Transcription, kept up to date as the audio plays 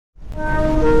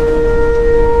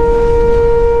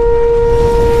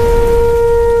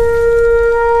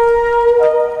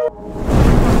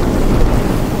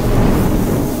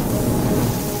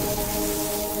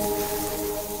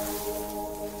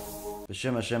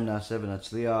Hashem na'aseh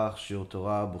v'natzliach, shiur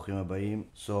Torah, bruchim habayim.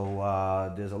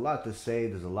 So there's a lot to say,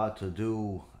 there's a lot to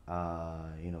do.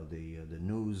 The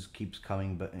news keeps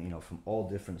coming, but from all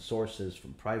different sources,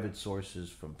 from private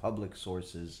sources, from public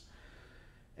sources.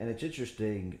 And it's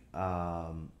interesting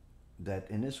that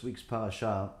in this week's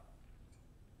parasha,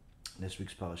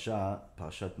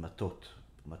 parashat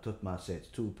Matot Maaseh, it's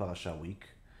 2 parasha week.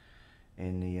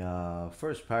 In the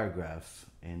first paragraph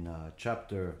in the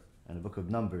book of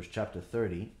Numbers, chapter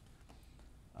 30,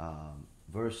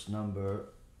 verse number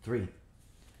 3,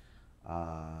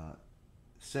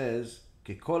 says,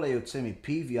 "Kekol hayotze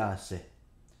mipiv ya'aseh,"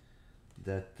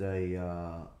 that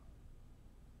a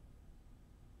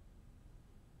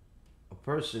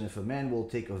person, if a man will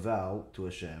take a vow to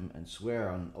Hashem and swear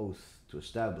on oath to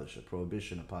establish a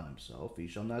prohibition upon himself, he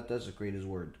shall not desecrate his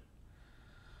word.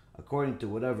 According to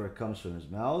whatever comes from his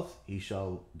mouth, he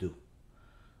shall do.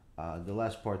 The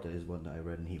last part, that is what I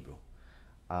read in Hebrew.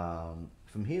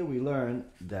 From here we learn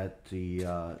that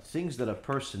the things that a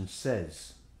person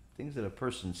says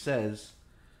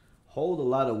hold a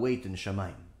lot of weight in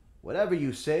Shamayim. Whatever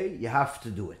you say, you have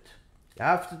to do it. You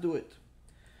have to do it.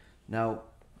 Now,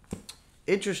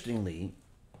 interestingly,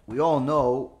 we all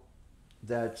know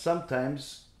that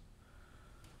sometimes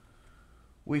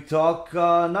we talk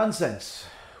nonsense.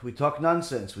 We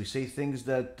say things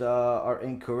that are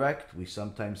incorrect. We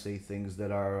sometimes say things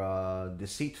that are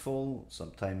deceitful,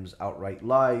 sometimes outright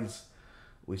lies.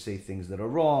 We say things that are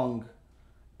wrong.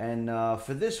 And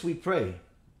for this we pray.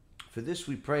 For this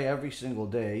we pray every single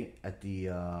day at the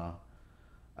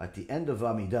end of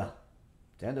Amidah.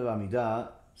 The end of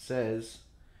Amidah says,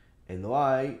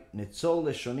 Eloi netzol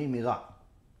leshoni mira,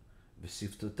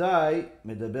 v'siftotai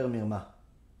medaber mirma.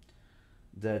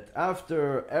 That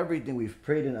after everything we've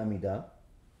prayed in Amidah,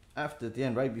 after at the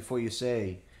end, right before you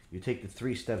take the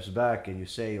 3 steps back and you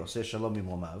say, Oseh shalom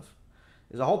imromav,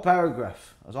 there's a whole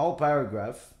paragraph.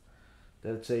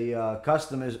 That's a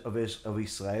custom of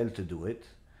Israel to do it,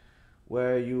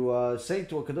 where you say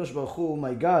to HaKadosh Baruch Hu,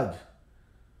 my God,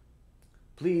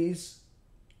 please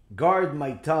guard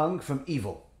my tongue from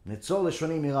evil, netzol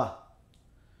leshoni mira,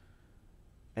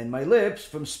 and my lips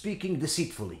from speaking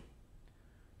deceitfully.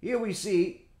 Here we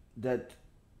see that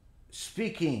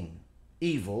speaking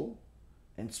evil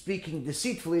and speaking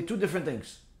deceitfully are 2 different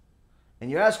things. And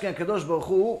you're asking HaKadosh Baruch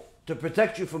Hu to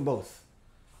protect you from both.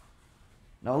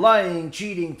 Now, lying,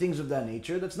 cheating, things of that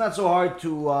nature, that's not so hard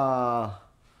to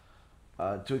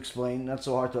explain, not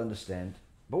so hard to understand.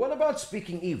 But what about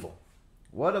speaking evil?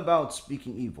 A lot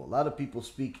of people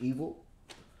speak evil,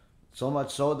 so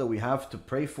much so that we have to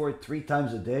pray for it 3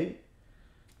 times a day,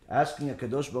 asking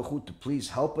HaKadosh Baruch Hu to please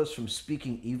help us from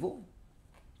speaking evil.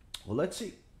 Well, let's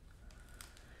see.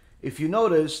 If you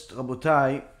noticed,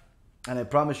 Rabotai, and I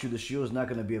promise you the shiur is not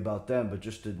going to be about them, but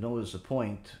just to notice a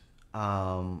point,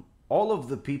 all of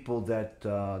the people that,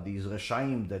 these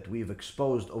Reshaim that we've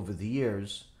exposed over the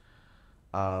years,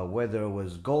 whether it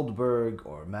was Goldberg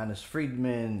or Manis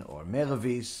Friedman or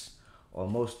Meravis, or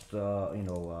most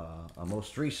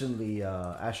recently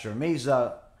Asher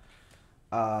Meza,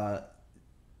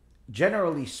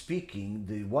 generally speaking,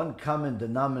 the one common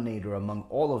denominator among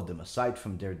all of them, aside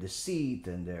from their deceit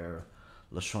and their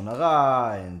lashon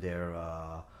hara and their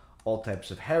all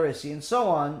types of heresy and so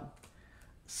on,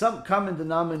 some common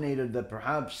denominator that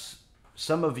perhaps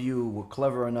some of you were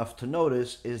clever enough to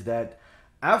notice is that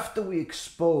after we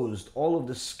exposed all of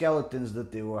the skeletons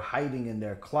that they were hiding in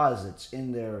their closets,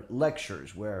 in their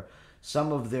lectures, where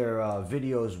some of their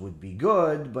videos would be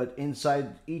good, but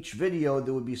inside each video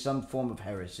there would be some form of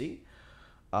heresy.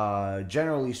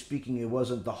 Generally speaking, it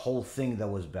wasn't the whole thing that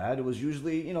was bad. It was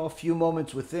usually, a few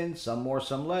moments within, some more,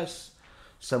 some less.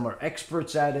 Some are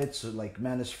experts at it, so like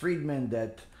Manis Friedman,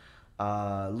 that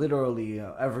literally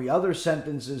every other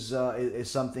sentence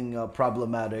is something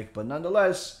problematic, but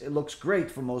nonetheless, it looks great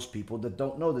for most people that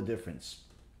don't know the difference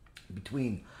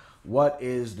between what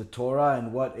is the Torah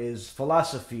and what is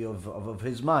philosophy of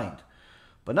his mind.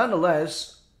 But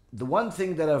nonetheless, the one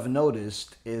thing that I've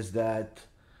noticed is that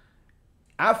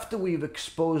after we've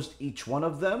exposed each one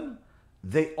of them,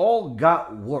 they all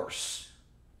got worse.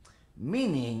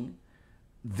 Meaning,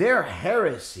 their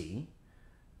heresy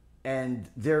and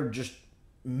their just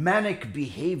manic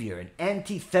behavior and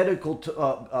antithetical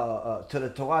to the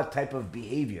Torah type of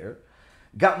behavior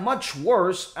got much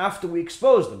worse after we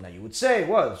exposed them. Now you would say,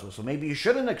 well, so maybe you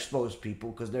shouldn't expose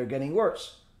people because they're getting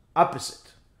worse.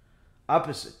 Opposite.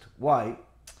 Why?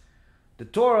 The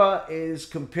Torah is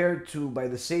compared to, by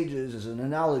the sages, as an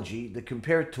analogy, they're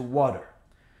compared to water.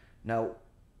 Now,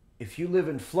 if you live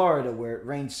in Florida where it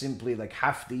rains simply like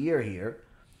half the year here,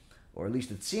 or at least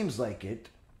it seems like it,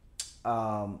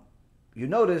 you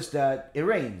notice that it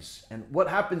rains. And what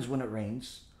happens when it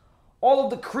rains? All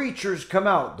of the creatures come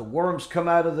out. The worms come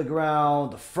out of the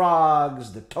ground, the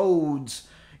frogs, the toads.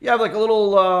 You have like a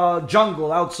little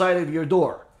jungle outside of your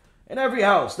door. In every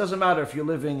house, doesn't matter if you're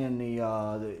living in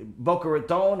the Boca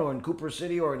Raton or in Cooper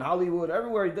City or in Hollywood,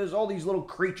 everywhere there's all these little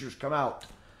creatures come out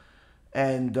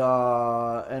and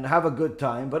have a good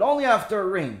time, but only after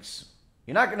it rains.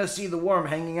 You're not going to see the worm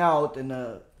hanging out in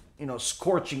the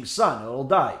scorching sun. It'll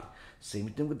die. Same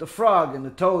thing with the frog and the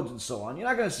toads and so on. You're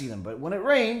not going to see them, but when it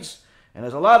rains and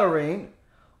there's a lot of rain,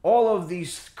 all of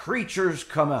these creatures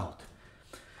come out.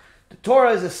 The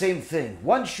Torah is the same thing.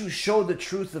 Once you show the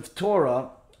truth of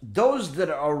Torah, those that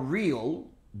are real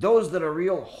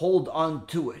hold on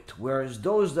to it. Whereas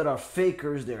those that are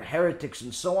fakers, they're heretics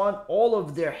and so on, all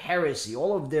of their heresy,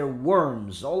 all of their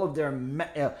worms, all of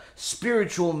their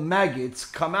spiritual maggots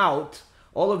come out,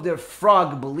 all of their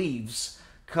frog beliefs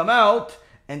come out,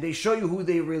 and they show you who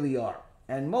they really are.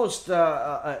 And most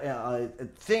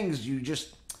things you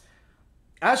just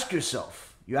ask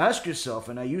yourself. You ask yourself,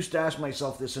 and I used to ask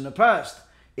myself this in the past,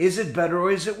 is it better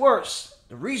or is it worse?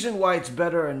 The reason why it's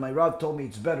better, and my Rav told me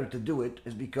it's better to do it,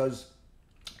 is because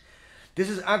this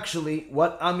is actually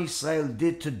what Am Yisrael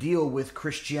did to deal with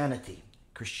Christianity.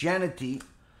 Christianity,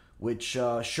 which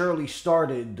surely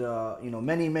started,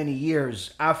 many, many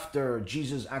years after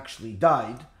Jesus actually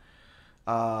died,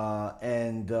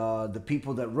 and the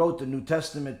people that wrote the New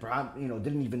Testament, perhaps,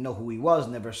 didn't even know who he was,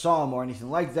 never saw him or anything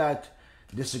like that,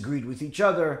 disagreed with each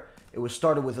other. It was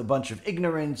started with a bunch of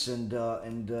ignorance and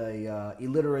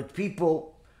illiterate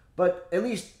people, but at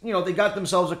least they got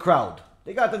themselves a crowd.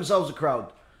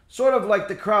 Sort of like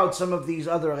the crowd some of these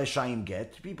other Reshaim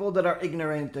get. People that are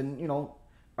ignorant and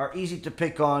are easy to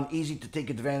pick on, easy to take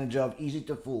advantage of, easy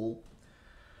to fool.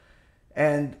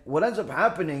 And what ends up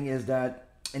happening is that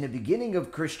in the beginning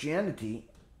of Christianity,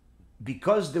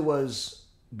 because there was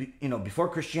before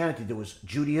Christianity there was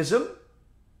Judaism,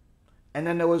 and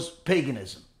then there was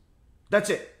paganism. That's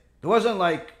it. There wasn't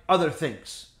like other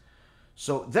things.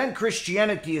 So then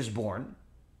Christianity is born.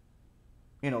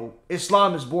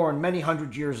 Islam is born many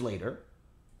hundred years later.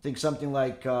 I think something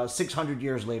like 600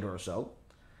 years later or so.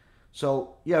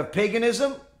 So you have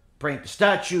paganism, praying to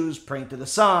statues, praying to the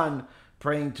sun,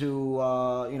 praying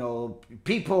to,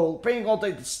 people, praying all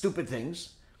types of stupid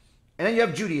things. And then you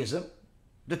have Judaism,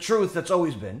 the truth that's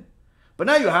always been. But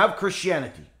now you have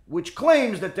Christianity, which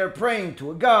claims that they're praying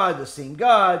to a God, the same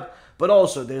God, but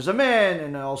also there's a man,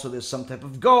 and also there's some type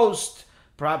of ghost.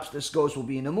 Perhaps this ghost will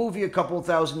be in a movie a couple of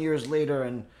thousand years later,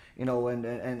 and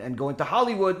go into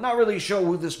Hollywood. Not really sure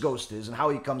who this ghost is and how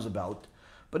he comes about.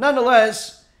 But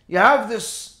nonetheless, you have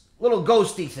this little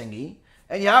ghosty thingy,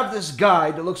 and you have this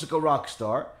guy that looks like a rock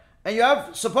star, and you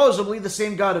have supposedly the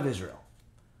same God of Israel.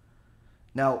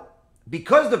 Now,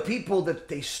 because the people that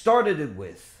they started it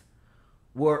with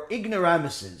were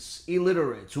ignoramuses,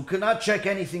 illiterates, who could not check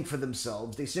anything for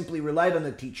themselves. They simply relied on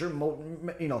the teacher,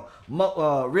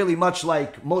 really much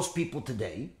like most people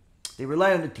today. They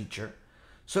rely on the teacher.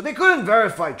 So they couldn't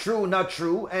verify true, not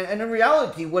true. And in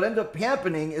reality, what ended up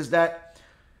happening is that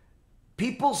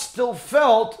people still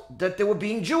felt that they were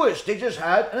being Jewish. They just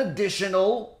had an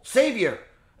additional savior,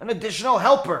 an additional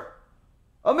helper,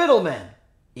 a middleman.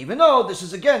 Even though this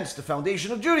is against the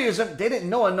foundation of Judaism, they didn't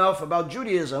know enough about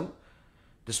Judaism,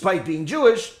 despite being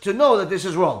Jewish, to know that this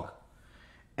is wrong.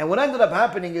 And what ended up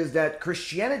happening is that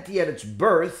Christianity at its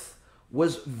birth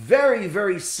was very,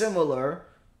 very similar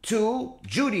to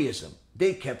Judaism.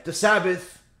 They kept the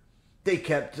Sabbath, they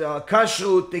kept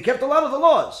kashrut, they kept a lot of the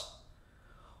laws.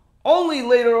 Only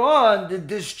later on did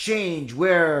this change,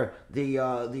 where the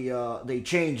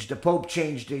Pope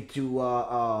changed it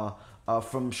to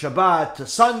from Shabbat to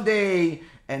Sunday,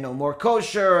 and no more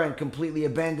kosher, and completely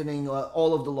abandoning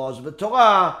all of the laws of the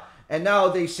Torah. And now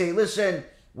they say, listen,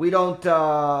 we don't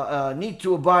need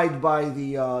to abide by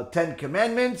the 10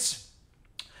 Commandments.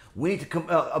 We need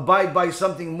to abide by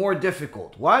something more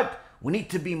difficult. What? We need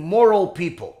to be moral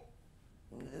people.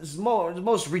 It's the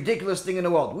most ridiculous thing in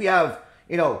the world. We have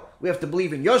to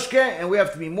believe in Yoshke, and we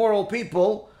have to be moral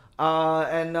people,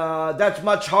 and that's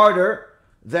much harder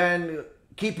than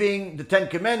keeping the 10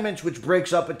 Commandments, which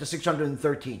breaks up into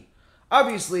 613.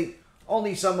 Obviously,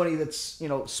 only somebody that's,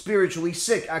 spiritually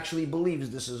sick actually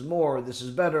believes this is more, or this is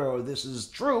better, or this is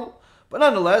true. But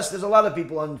nonetheless, there's a lot of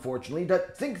people, unfortunately,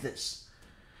 that think this.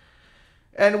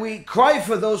 And we cry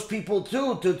for those people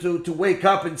too, to wake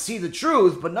up and see the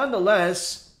truth. But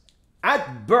nonetheless,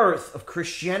 at birth of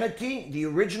Christianity, the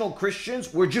original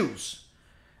Christians were Jews.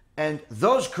 And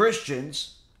those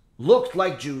Christians looked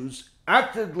like Jews,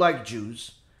 acted like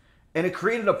Jews, and it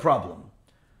created a problem.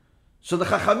 So the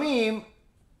Chachamim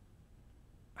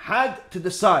had to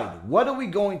decide, what are we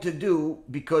going to do?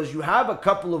 Because you have a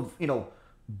couple of,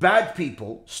 bad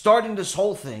people starting this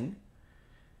whole thing,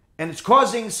 and it's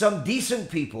causing some decent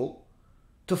people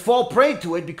to fall prey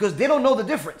to it because they don't know the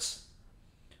difference.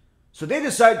 So they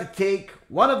decided to take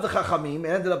one of the Chachamim, it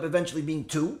ended up eventually being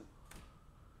two,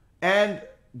 and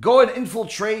go and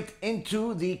infiltrate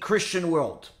into the Christian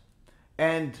world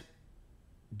and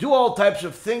do all types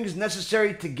of things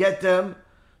necessary to get them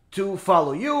to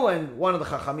follow you. And one of the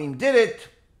Chachamim did it.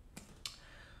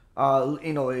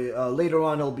 Later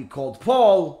on he'll be called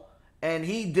Paul, and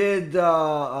he did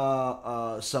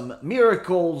some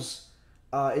miracles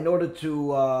in order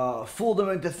to fool them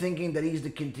into thinking that he's the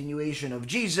continuation of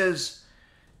Jesus.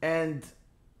 And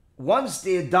once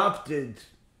they adopted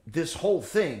this whole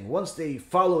thing, once they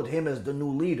followed him as the new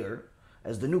leader,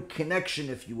 as the new connection,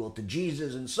 if you will, to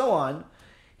Jesus and so on,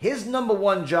 his number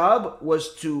one job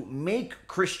was to make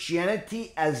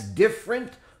Christianity as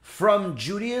different from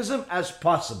Judaism as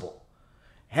possible.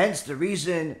 Hence the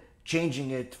reason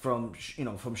changing it from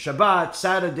Shabbat,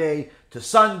 Saturday to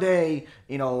Sunday,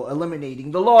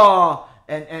 eliminating the law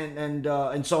and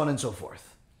so on and so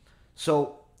forth.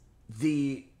 So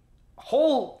the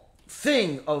whole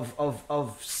thing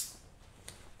of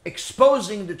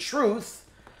exposing the truth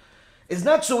is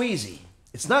not so easy.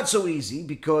 It's not so easy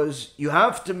because you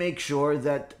have to make sure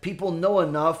that people know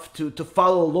enough to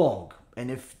follow along.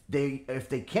 And if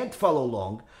they can't follow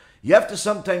along, you have to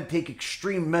sometimes take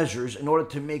extreme measures in order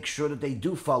to make sure that they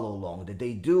do follow along,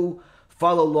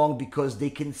 because they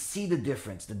can see the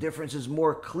difference. The difference is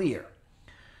more clear.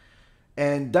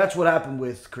 And that's what happened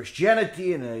with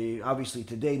Christianity. And obviously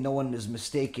today no one is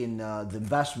mistaken the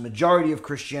vast majority of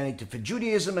Christianity for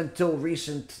Judaism until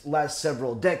last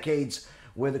several decades,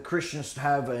 where the Christians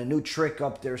have a new trick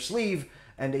up their sleeve,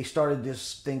 and they started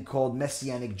this thing called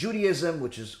Messianic Judaism,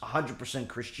 which is 100%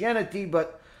 Christianity,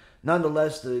 but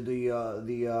nonetheless,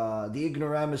 the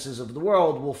ignoramuses of the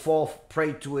world will fall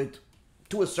prey to it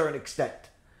to a certain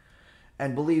extent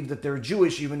and believe that they're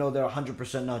Jewish even though they're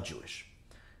 100% not Jewish.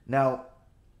 Now,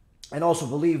 and also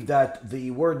believe that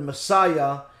the word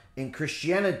Messiah in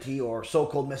Christianity, or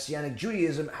so-called Messianic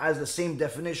Judaism, has the same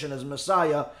definition as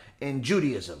Messiah in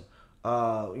Judaism.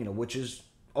 Which is,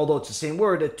 although it's the same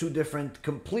word,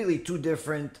 completely two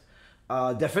different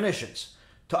definitions.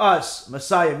 To us,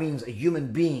 Messiah means a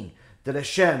human being that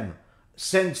Hashem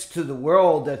sends to the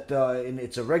world, that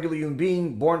it's a regular human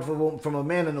being born from a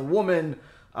man and a woman,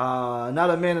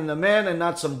 not a man and a man, and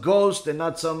not some ghost, and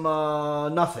not some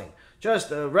nothing.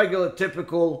 Just a regular,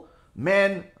 typical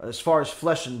man, as far as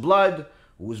flesh and blood,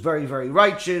 who was very, very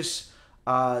righteous.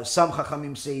 Some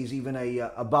Chachamim say he's even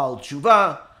a Baal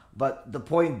Tshuva. But the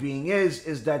point being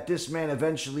is that this man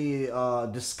eventually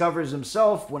discovers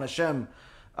himself when Hashem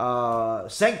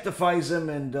sanctifies him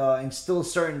and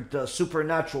instills certain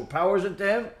supernatural powers into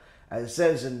him, as it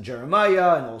says in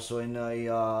Jeremiah, and also in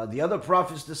the other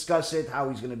prophets discuss it, how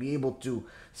he's going to be able to,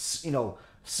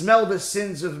 smell the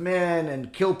sins of man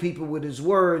and kill people with his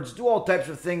words, do all types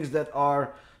of things that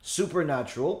are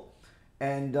supernatural.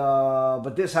 And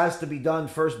but this has to be done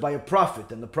first by a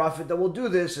prophet, and the prophet that will do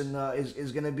this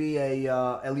is going to be a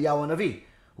Eliyahu Navi,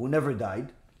 who never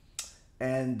died.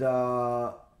 And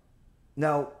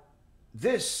now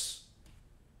this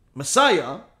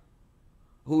Messiah,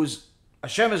 who's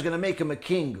Hashem is going to make him a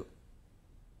king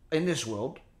in this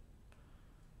world,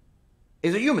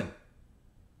 is a human.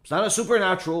 It's not a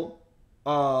supernatural,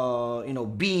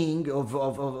 being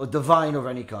of a divine of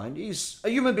any kind. He's a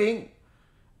human being.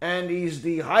 And he's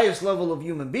the highest level of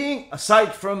human being,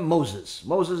 aside from Moses.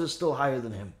 Moses is still higher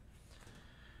than him.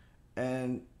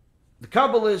 And the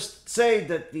Kabbalists say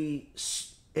that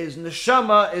his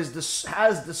neshama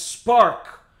has the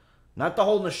spark, not the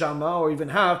whole neshama or even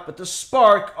half, but the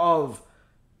spark of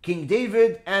King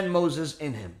David and Moses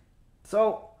in him.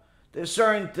 So there's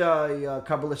certain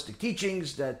Kabbalistic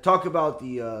teachings that talk about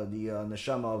the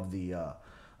neshama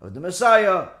of the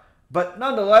Messiah. But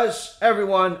nonetheless,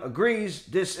 everyone agrees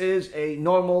this is a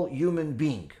normal human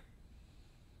being.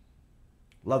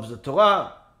 Loves the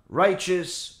Torah,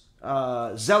 righteous,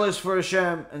 zealous for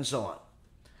Hashem, and so on.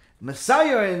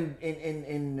 Messiah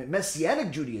in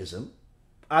Messianic Judaism,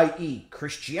 i.e.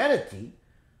 Christianity,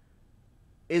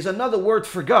 is another word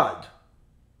for God.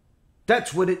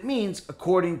 That's what it means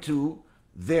according to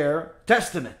their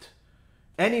testament.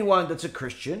 Anyone that's a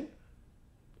Christian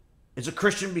is a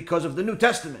Christian because of the New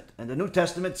Testament. And the New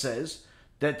Testament says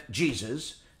that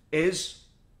Jesus is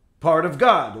part of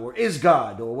God, or is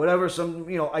God, or whatever some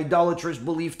idolatrous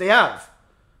belief they have.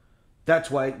 That's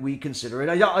why we consider it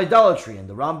idolatry. And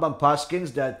the Rambam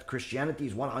paskins that Christianity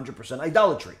is 100%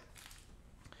 idolatry.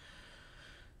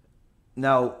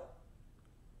 Now,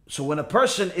 so when a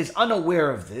person is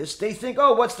unaware of this, they think,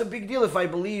 oh, what's the big deal if I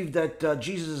believe that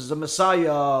Jesus is the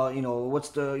Messiah?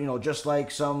 Just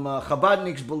like some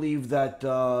Chabadniks believe that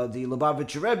the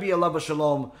Lubavitcher Rebbe, alav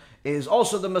shalom, is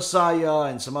also the Messiah,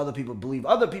 and some other people believe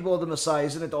other people are the Messiah.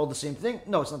 Isn't it all the same thing?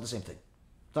 No, it's not the same thing.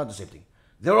 It's not the same thing.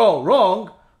 They're all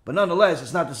wrong, but nonetheless,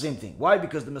 it's not the same thing. Why?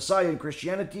 Because the Messiah in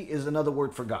Christianity is another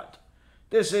word for God.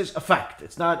 This is a fact.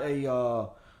 It's not a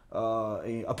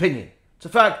opinion. It's a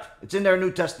fact. It's in their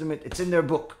New Testament. It's in their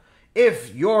book.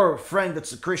 If your friend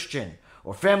that's a Christian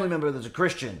or family member that's a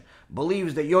Christian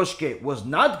believes that Yoshke was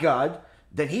not God,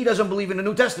 then he doesn't believe in the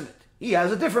New Testament. He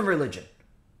has a different religion.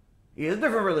 He has a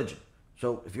different religion.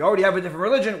 So if you already have a different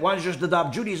religion, why don't you just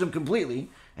adopt Judaism completely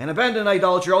and abandon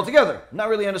idolatry altogether? I'm not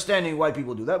really understanding why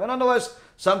people do that, but nonetheless,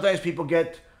 sometimes people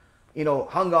get,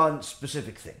 hung on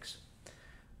specific things.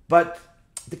 But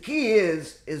the key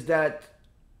is that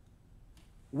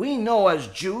we know as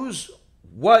Jews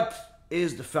what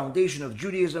is the foundation of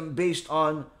Judaism based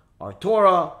on our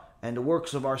Torah and the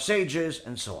works of our sages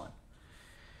and so on.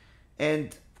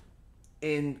 And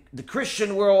in the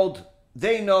Christian world,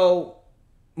 they know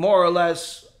more or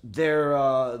less their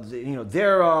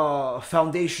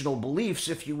foundational beliefs,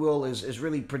 if you will, is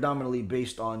really predominantly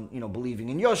based on believing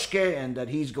in Yoshke, and that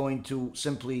he's going to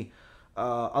simply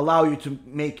allow you to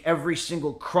make every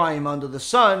single crime under the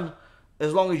sun.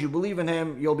 As long as you believe in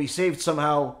him, you'll be saved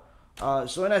somehow.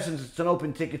 So in essence, it's an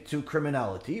open ticket to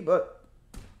criminality, but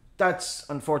that's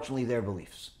unfortunately their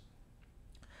beliefs.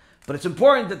 But it's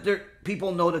important that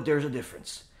people know that there's a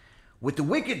difference. With the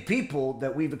wicked people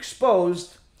that we've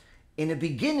exposed, in the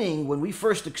beginning, when we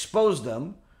first exposed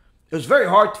them, it was very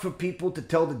hard for people to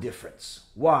tell the difference.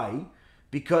 Why?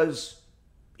 Because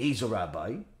he's a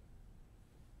rabbi,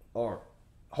 or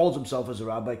holds himself as a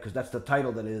rabbi because that's the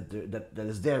title that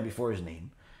is there before his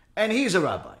name. And he's a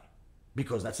rabbi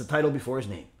because that's the title before his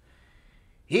name.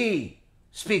 He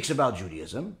speaks about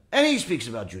Judaism, and he speaks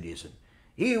about Judaism.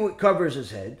 He covers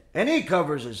his head, and he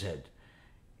covers his head.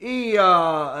 He,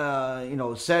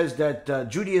 says that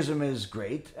Judaism is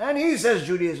great, and he says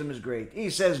Judaism is great. He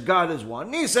says God is one,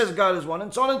 and he says God is one,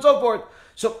 and so on and so forth.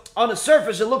 So on the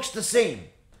surface, it looks the same.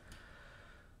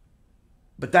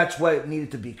 But that's why it needed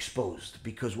to be exposed.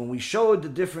 Because when we showed the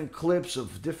different clips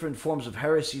of different forms of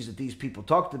heresies that these people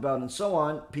talked about and so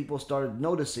on, people started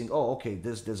noticing, oh, okay,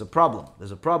 there's a problem.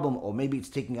 There's a problem, or maybe it's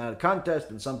taken out of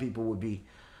context, and some people would be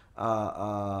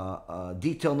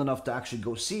detailed enough to actually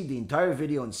go see the entire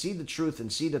video and see the truth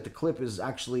and see that the clip is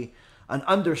actually an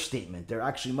understatement. They're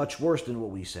actually much worse than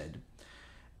what we said.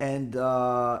 And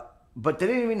but they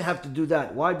didn't even have to do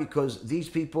that. Why? Because these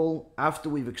people, after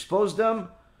we've exposed them,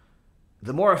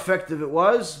 the more effective it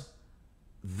was,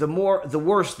 the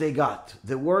worse they got.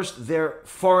 The worse their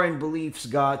foreign beliefs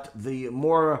got, the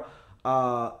more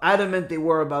adamant they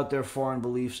were about their foreign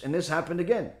beliefs. And this happened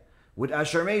again with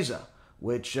Asher Meza,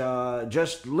 which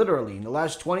just literally in the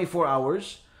last 24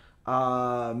 hours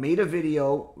made a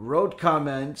video, wrote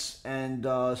comments, and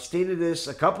stated this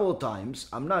a couple of times.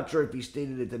 I'm not sure if he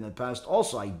stated it in the past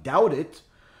also. I doubt it.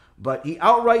 But he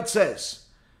outright says,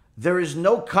 there is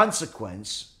no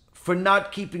consequence for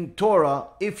not keeping Torah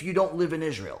if you don't live in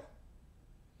Israel.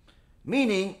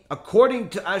 Meaning, according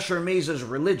to Asher Meza's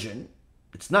religion,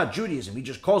 it's not Judaism. He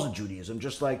just calls it Judaism,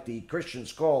 just like the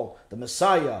Christians call the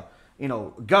Messiah,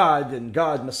 God, and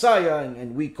God Messiah,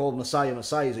 and we call Messiah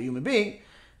as a human being.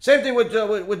 Same thing with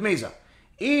Meza.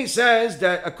 He says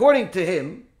that according to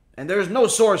him, and there is no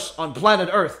source on planet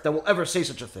Earth that will ever say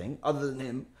such a thing other than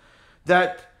him,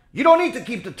 that you don't need to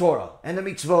keep the Torah and the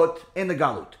mitzvot in the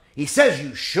Galut. He says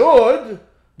you should,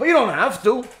 but you don't have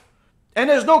to. And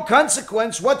there's no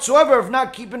consequence whatsoever of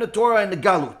not keeping the Torah and the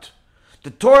Galut. The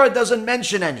Torah doesn't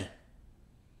mention any.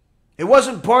 It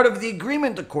wasn't part of the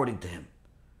agreement according to him.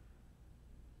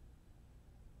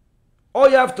 All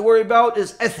you have to worry about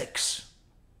is ethics.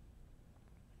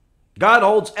 God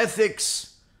holds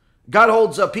ethics. God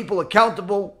holds people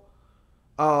accountable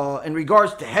in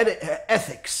regards to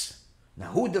ethics. Now,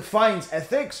 who defines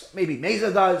ethics? Maybe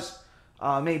Meza does.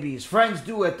 Maybe his friends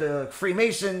do at the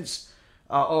Freemasons,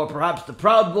 or perhaps the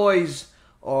Proud Boys,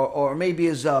 or maybe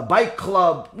his bike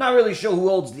club. Not really sure who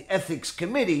holds the ethics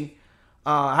committee.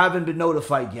 Haven't been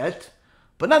notified yet.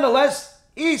 But nonetheless,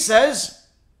 he says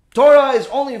Torah is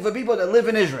only for people that live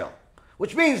in Israel.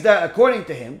 Which means that, according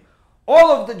to him,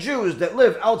 all of the Jews that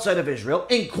live outside of Israel,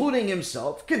 including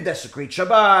himself, can desecrate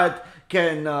Shabbat,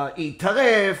 can eat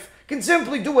taref, can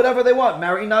simply do whatever they want,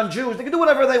 marry non-Jews. They can do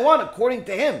whatever they want according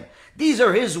to him. These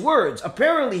are his words.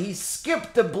 Apparently, he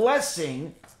skipped the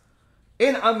blessing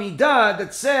in Amidah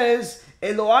that says,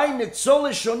 Elohai netzol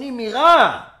leshoni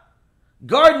mira.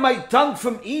 Guard my tongue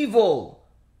from evil,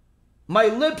 my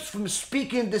lips from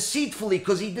speaking deceitfully,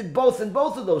 because he did both in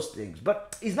both of those things.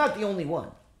 But he's not the only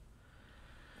one.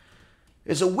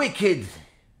 There's a wicked,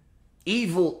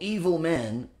 evil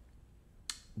man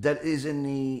that is in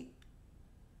the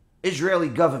Israeli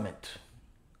government,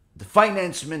 the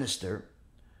finance minister,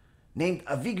 named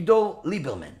Avigdor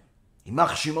Lieberman, Yimach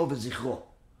Shemo v'Zichro,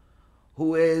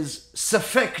 who is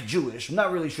Safek Jewish. I'm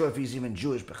not really sure if he's even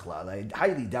Jewish, Bechlal. I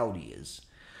highly doubt he is.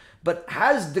 But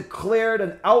has declared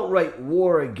an outright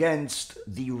war against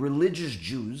the religious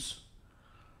Jews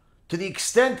to the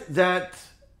extent that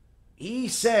he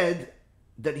said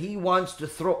that he wants to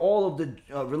throw all of the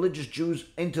religious Jews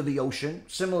into the ocean,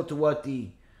 similar to what the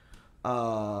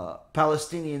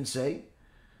Palestinians say.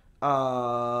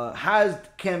 Has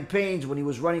campaigns when he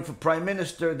was running for prime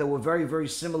minister that were very, very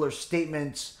similar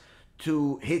statements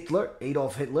to Hitler,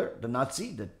 Adolf Hitler, the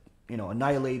Nazi that,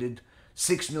 annihilated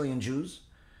 6 million Jews.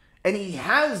 And he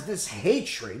has this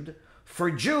hatred for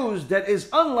Jews that is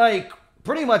unlike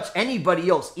pretty much anybody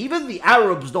else. Even the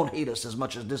Arabs don't hate us as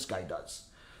much as this guy does.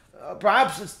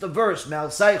 Perhaps it's the verse,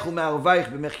 that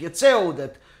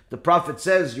the prophet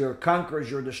says, your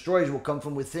conquerors, your destroyers will come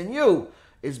from within you,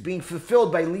 is being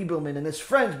fulfilled by Lieberman and his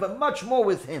friends, but much more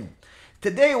with him.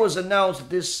 Today it was announced that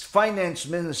this finance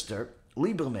minister,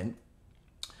 Lieberman,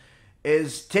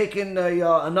 is taking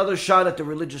another shot at the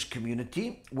religious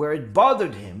community, where it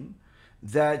bothered him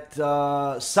that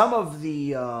some of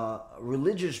the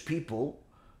religious people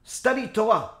study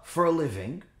Torah for a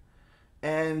living,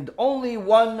 and only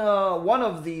one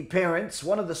of the parents,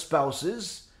 one of the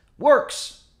spouses,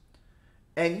 works.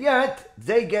 And yet,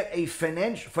 they get a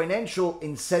financial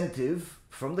incentive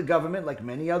from the government, like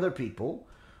many other people,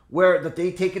 that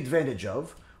they take advantage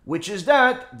of, which is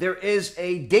that there is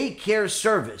a daycare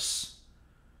service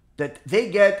that they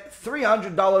get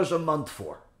 $300 a month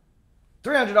for.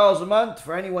 $300 a month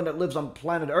for anyone that lives on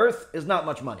planet Earth is not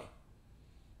much money.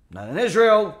 Not in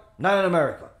Israel, not in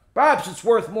America. Perhaps it's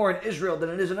worth more in Israel than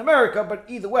it is in America, but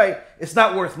either way, it's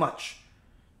not worth much.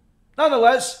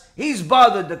 Nonetheless, he's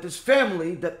bothered that this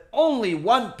family, that only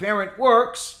one parent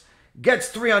works, gets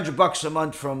 $300 a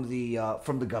month from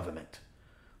the government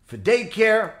for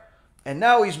daycare, and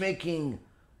now he's making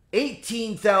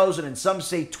 18,000 and some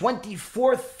say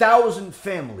 24,000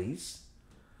 families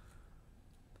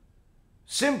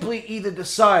simply either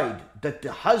decide that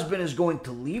the husband is going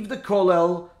to leave the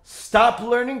kollel, stop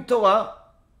learning Torah,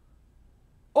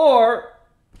 or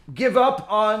give up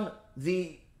on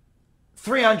the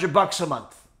 $300 a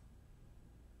month.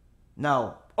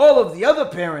 Now, all of the other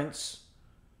parents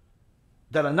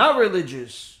that are not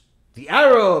religious, the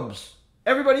Arabs,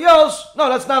 everybody else, no,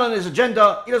 that's not on his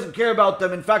agenda. He doesn't care about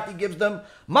them. In fact, he gives them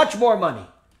much more money.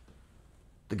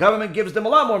 The government gives them a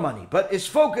lot more money. But his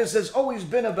focus has always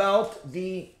been about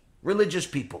the religious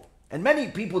people. And many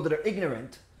people that are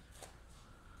ignorant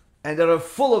and that are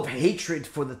full of hatred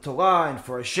for the Torah and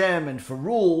for Hashem and for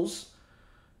rules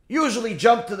usually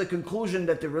jump to the conclusion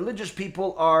that the religious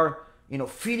people are,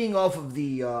 feeding off of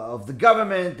the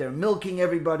government. They're milking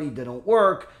everybody. They don't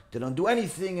work. They don't do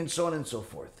anything, and so on and so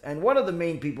forth. And one of the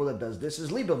main people that does this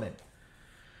is Lieberman.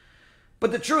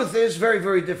 But the truth is very,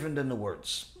 very different than the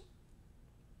words.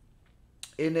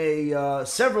 In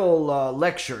several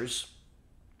lectures,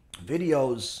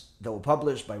 videos that were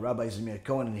published by Rabbi Zamir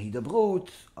Cohen and Hidabrut,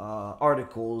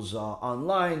 articles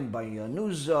online by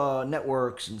news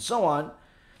networks and so on,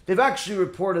 they've actually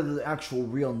reported the actual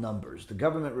real numbers. The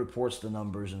government reports the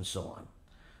numbers and so on.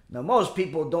 Now, most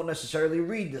people don't necessarily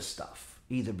read this stuff,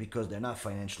 either because they're not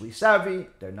financially savvy,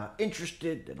 they're not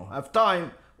interested, they don't have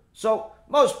time. So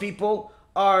most people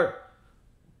are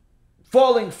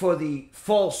falling for the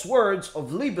false words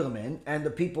of Lieberman and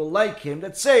the people like him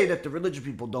that say that the religious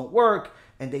people don't work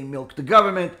and they milk the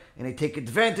government and they take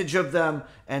advantage of them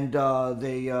and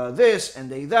they this and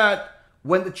they that,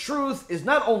 when the truth is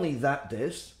not only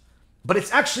this, but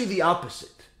it's actually the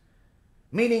opposite.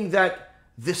 Meaning that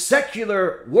the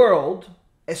secular world,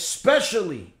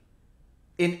 especially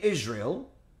in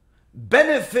Israel,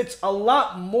 benefits a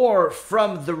lot more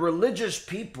from the religious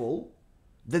people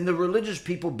than the religious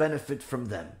people benefit from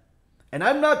them. And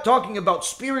I'm not talking about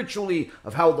spiritually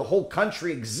of how the whole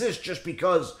country exists just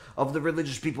because of the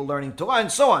religious people learning Torah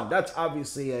and so on. That's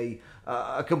obviously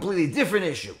a completely different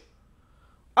issue.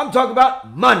 I'm talking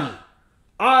about money.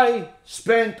 I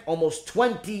spent almost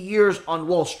 20 years on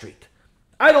Wall Street.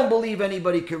 I don't believe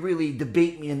anybody can really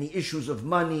debate me on the issues of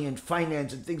money and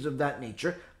finance and things of that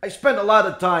nature. I spent a lot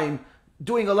of time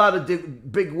doing a lot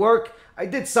of big work. I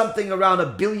did something around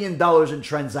 $1 billion in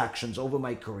transactions over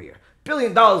my career. $1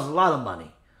 billion is a lot of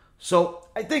money. So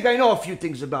I think I know a few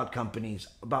things about companies,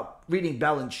 about reading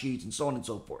balance sheets and so on and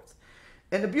so forth.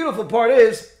 And the beautiful part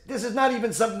is, this is not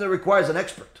even something that requires an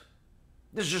expert.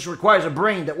 This just requires a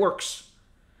brain that works.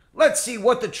 Let's see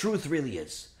what the truth really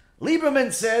is.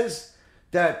 Lieberman says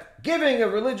that giving a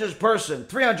religious person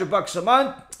 $300 a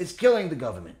month is killing the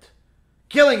government.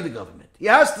 Killing the government. He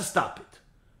has to stop it.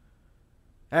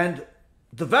 And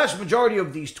the vast majority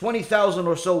of these 20,000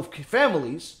 or so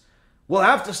families will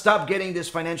have to stop getting this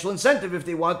financial incentive if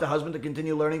they want the husband to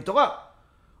continue learning Torah.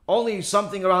 Only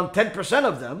something around 10%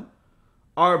 of them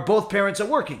are both parents are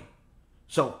working.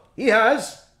 So he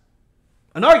has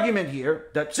an argument here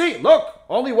that, see, look,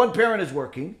 only one parent is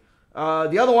working.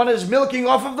 The other one is milking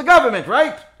off of the government,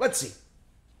 right? Let's see.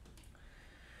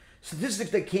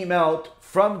 Statistics that came out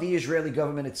from the Israeli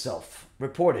government itself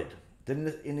reported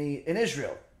that in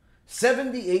Israel,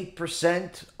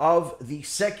 78% of the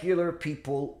secular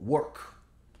people work.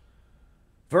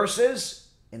 Versus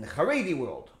in the Charedi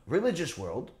world, religious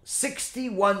world,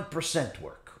 61%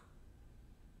 work.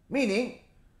 Meaning,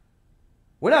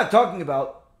 we're not talking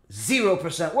about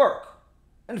 0% work.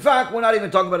 In fact, we're not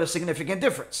even talking about a significant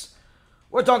difference.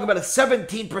 We're talking about a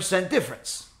 17%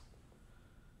 difference.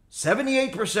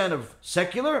 78% of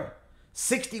secular,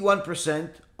 61%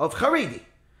 of Charedi.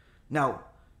 Now,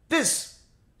 this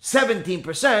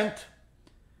 17%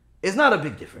 is not a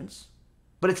big difference,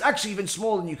 but it's actually even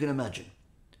smaller than you can imagine.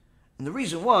 And the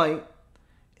reason why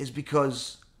is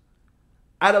because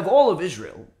out of all of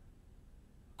Israel,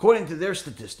 according to their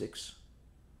statistics,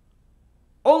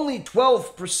 only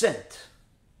 12%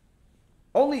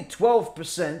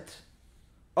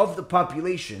 of the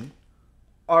population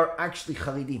are actually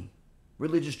Charedim,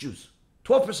 religious Jews.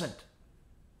 12%.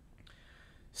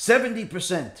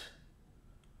 70%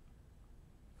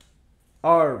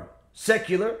 are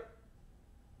secular,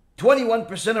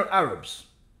 21% are Arabs.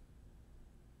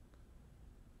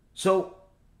 So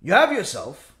you have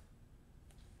yourself,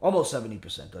 almost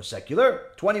 70% are secular,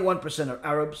 21% are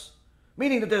Arabs,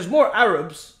 meaning that there's more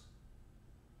Arabs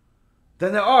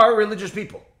than there are religious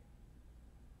people.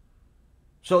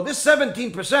 So this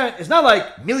 17% is not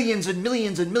like millions and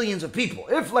millions and millions of people.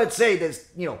 If, let's say, there's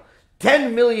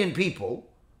 10 million people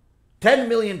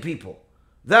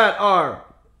that are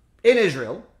in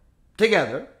Israel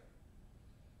together,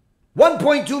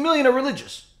 1.2 million are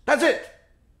religious. That's it.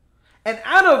 And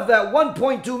out of that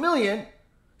 1.2 million,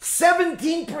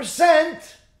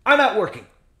 17% are not working.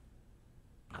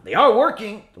 They are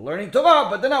working, they're learning Torah,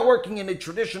 but they're not working in a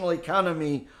traditional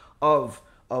economy of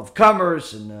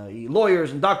commerce and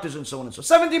lawyers and doctors and so on and so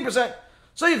on. 17%.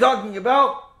 So you're talking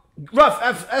about, rough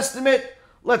estimate,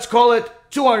 let's call it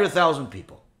 200,000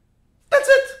 people. That's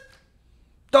it.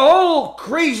 The whole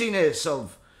craziness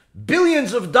of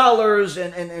billions of dollars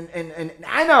and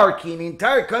anarchy in the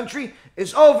entire country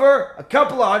is over a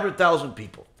couple of 100,000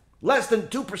 people. Less than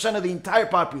 2% of the entire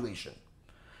population.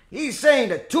 He's saying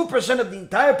that 2% of the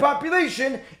entire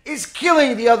population is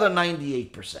killing the other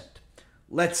 98%.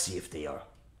 Let's see if they are.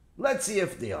 Let's see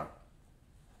if they are.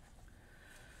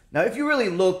 Now, if you really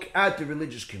look at the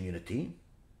religious community,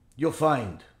 you'll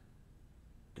find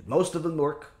that most of them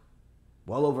work,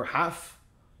 well over half,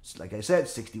 like I said,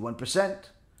 61%.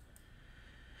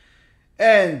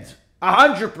 And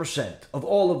 100% of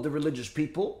all of the religious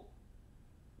people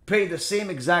pay the same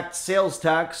exact sales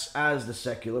tax as the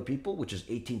secular people, which is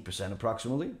 18%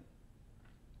 approximately,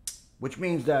 which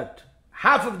means that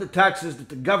half of the taxes that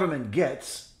the government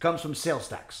gets comes from sales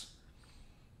tax.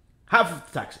 Half of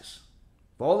the taxes.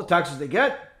 All the taxes they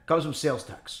get comes from sales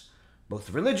tax.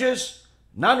 Both religious,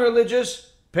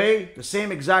 non-religious pay the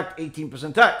same exact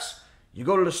 18% tax. You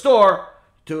go to the store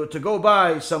to go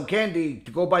buy some candy,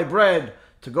 to go buy bread,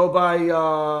 to go buy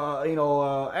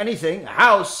anything, a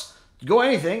house, to go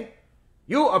anything,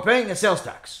 you are paying a sales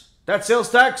tax. That sales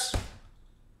tax,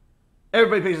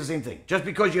 everybody pays the same thing. Just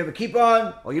because you have a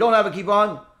coupon or you don't have a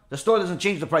coupon, the store doesn't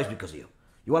change the price because of you.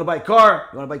 You want to buy a car,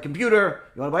 you want to buy a computer,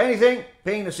 you want to buy anything,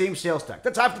 paying the same sales tax.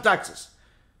 That's half the taxes.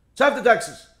 It's half the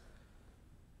taxes.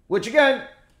 Which again,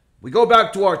 we go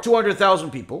back to our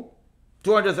 200,000 people.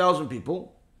 200,000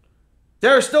 people.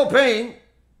 They're still paying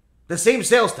the same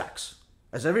sales tax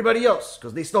as everybody else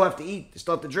because they still have to eat, they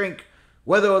still have to drink.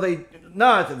 Whether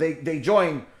they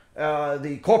join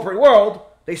the corporate world,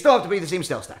 they still have to pay the same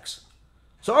sales tax.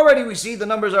 So already we see the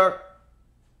numbers are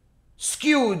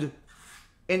skewed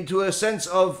into a sense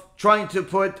of trying to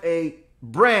put a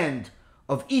brand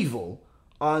of evil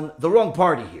on the wrong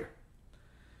party here.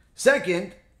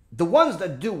 Second, the ones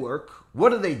that do work,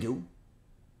 what do?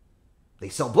 They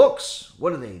sell books.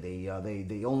 What do they?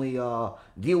 They only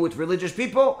deal with religious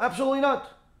people? Absolutely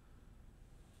not.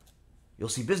 You'll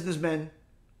see businessmen,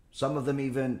 some of them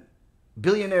even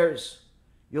billionaires.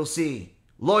 You'll see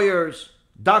lawyers,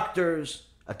 doctors,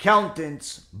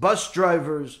 accountants, bus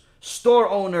drivers, store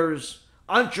owners,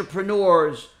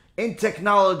 entrepreneurs in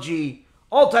technology,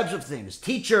 all types of things,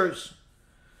 teachers.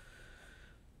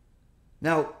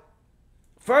 Now,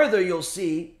 further, you'll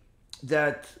see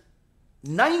that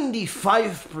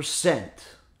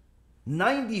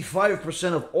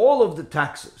 95% of all of the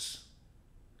taxes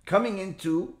coming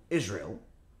into Israel,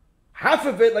 half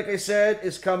of it, like I said,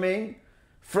 is coming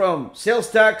from sales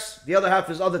tax, the other half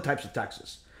is other types of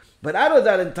taxes. But out of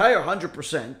that entire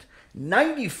 100%,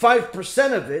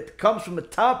 95% of it comes from the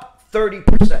top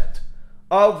 30%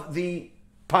 of the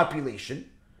population,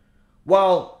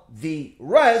 while the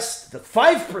rest, the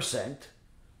 5%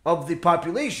 of the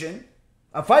population,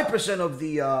 5% of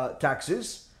the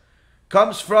taxes,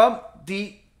 comes from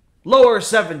the lower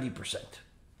 70%.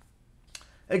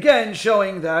 Again,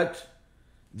 showing that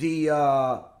the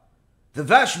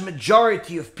vast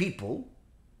majority of people,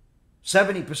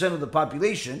 70% of the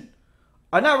population,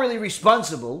 are not really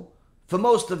responsible for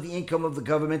most of the income of the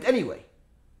government anyway.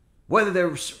 Whether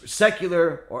they're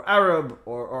secular or Arab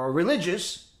or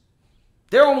religious,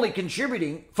 they're only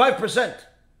contributing 5%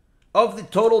 of the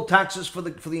total taxes for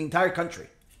the entire country,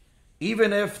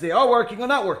 even if they are working or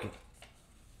not working.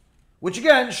 Which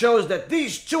again shows that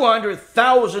these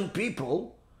 200,000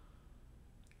 people,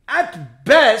 at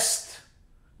best,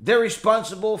 they're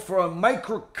responsible for a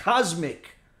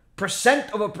microcosmic percent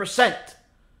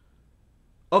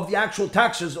of the actual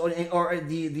taxes or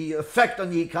the effect on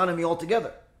the economy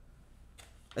altogether,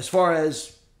 as far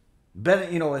as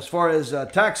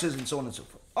taxes and so on and so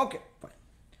forth. Okay, fine.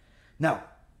 Now,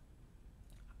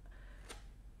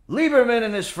 Lieberman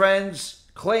and his friends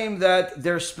claim that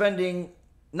they're spending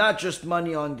not just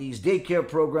money on these daycare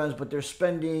programs, but they're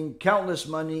spending countless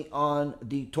money on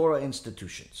the Torah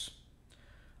institutions.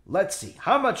 Let's see,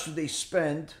 how much do they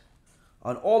spend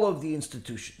on all of the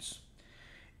institutions?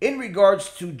 In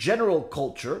regards to general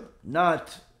culture,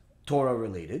 not Torah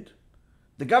related,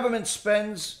 the government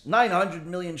spends 900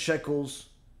 million shekels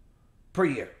per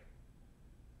year,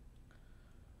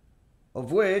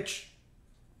 of which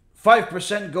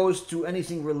 5% goes to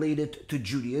anything related to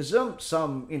Judaism.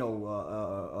 Some,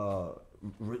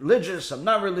 religious, some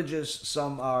not religious,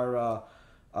 some are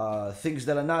things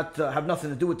that are not have nothing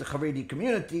to do with the Charedi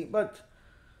community. But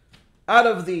out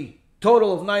of the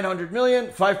total of 900 million,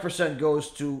 5% goes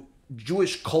to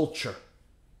Jewish culture.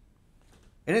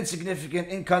 An insignificant,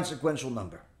 inconsequential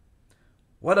number.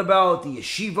 What about the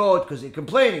yeshivot? Because they're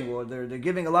complaining, well, they're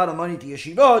giving a lot of money to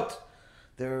yeshivot.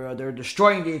 They're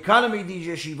destroying the economy, these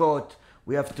yeshivot.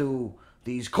 We have to,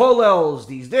 these kollels,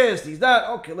 these this, these that.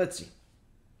 Okay, let's see.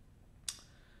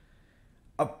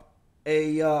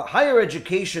 A higher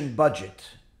education budget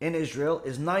in Israel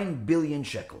is 9 billion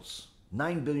shekels.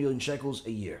 9 billion shekels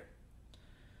a year.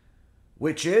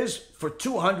 Which is for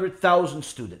 200,000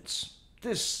 students.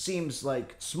 This seems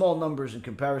like small numbers in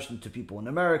comparison to people in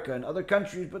America and other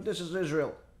countries, but this is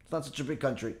Israel. It's not such a big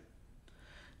country.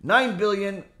 9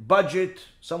 billion budget,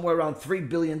 somewhere around $3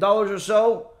 billion or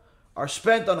so, are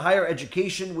spent on higher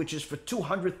education, which is for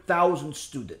 200,000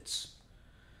 students.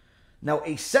 Now,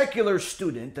 a secular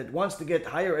student that wants to get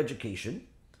higher education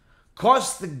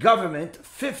costs the government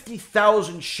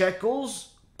 50,000 shekels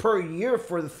per year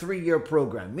for the 3-year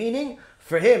program. Meaning,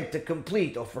 for him to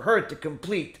complete, or for her to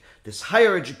complete this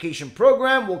higher education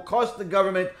program will cost the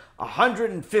government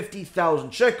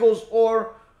 150,000 shekels,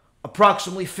 or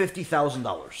approximately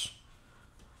 $50,000.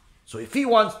 So if he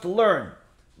wants to learn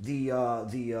the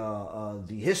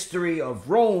history of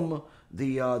Rome,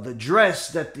 the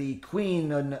dress that the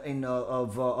queen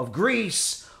of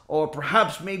Greece, or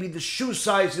perhaps maybe the shoe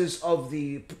sizes of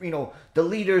the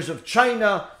leaders of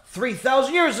China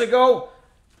 3,000 years ago,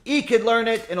 he could learn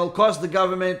it, and it'll cost the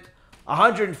government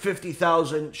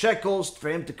 150,000 shekels for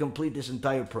him to complete this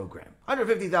entire program.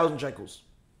 150,000 shekels.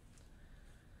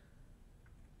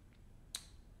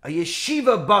 A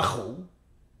yeshiva bachur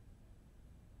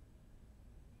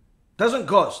doesn't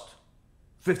cost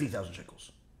 50,000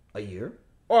 shekels a year,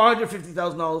 or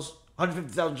 $150,000,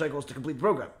 150,000 shekels to complete the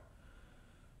program,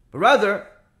 but rather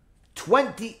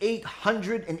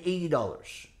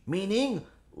 $2,880, meaning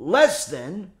less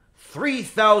than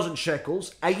 3,000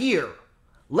 shekels a year,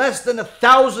 less than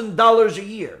 $1,000 a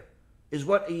year is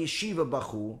what a yeshiva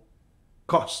bachur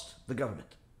cost the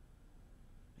government.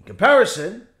 In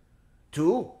comparison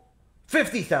to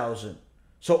 50,000.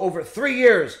 So over 3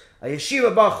 years, a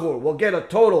yeshiva bachur will get a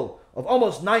total of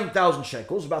almost 9,000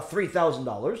 shekels, about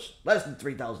 $3,000, less than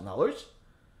 $3,000.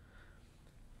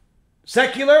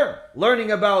 Secular,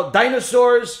 learning about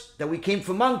dinosaurs, that we came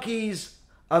from monkeys,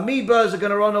 amoebas are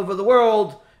going to run over the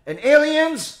world, and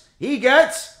aliens, he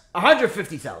gets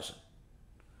 150,000.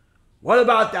 What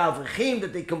about the Avrechim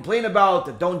that they complain about,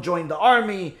 that don't join the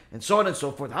army, and so on and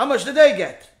so forth? How much did they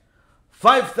get?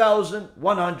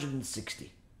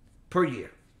 5,160 per year.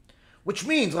 Which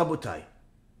means, Rabotai,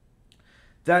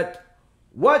 that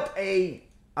what a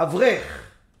Avrech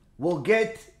will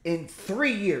get in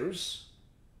 3 years,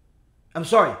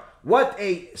 what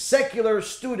a secular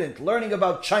student learning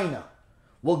about China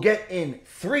will get in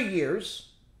 3 years,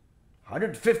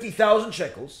 150,000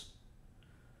 shekels,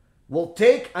 will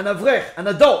take an Avrech, an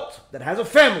adult that has a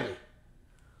family,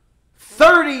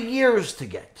 30 years to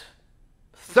get.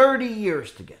 30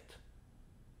 years to get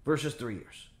versus 3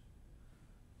 years.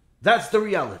 That's the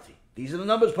reality. These are the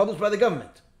numbers published by the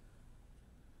government.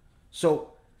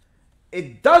 So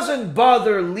it doesn't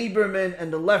bother Lieberman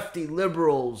and the lefty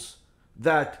liberals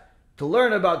that to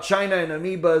learn about China and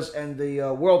amoebas and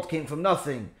the world came from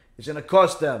nothing is going to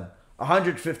cost them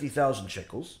 150,000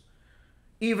 shekels.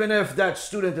 Even if that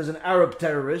student is an Arab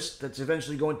terrorist that's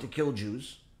eventually going to kill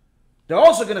Jews, they're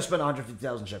also going to spend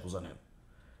 150,000 shekels on him.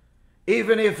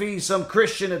 Even if he's some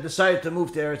Christian that decided to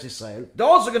move to Eretz Yisrael, they're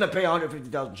also going to pay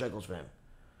 150,000 shekels for him.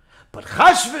 But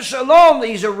chas v'shalom,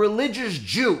 he's a religious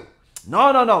Jew.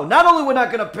 No. Not only we're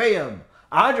not going to pay him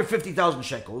 150,000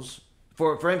 shekels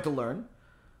for him to learn,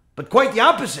 but quite the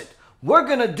opposite. We're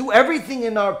going to do everything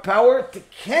in our power to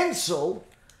cancel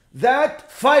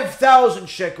that 5,000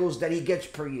 shekels that he gets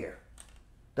per year.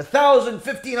 The $1,000,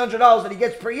 $1,500 that he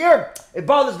gets per year, it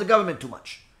bothers the government too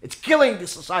much. It's killing the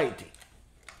society.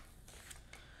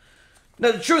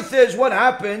 Now, the truth is, what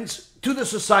happens to the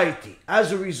society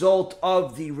as a result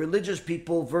of the religious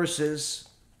people versus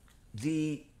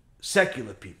the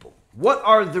secular people? What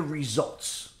are the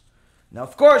results? Now,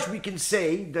 of course, we can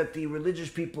say that the religious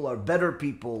people are better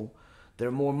people.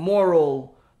 They're more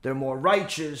moral. They're more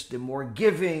righteous. They're more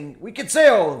giving. We could say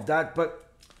all of that, but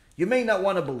you may not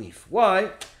want to believe. Why?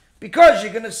 Because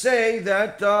you're going to say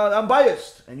that I'm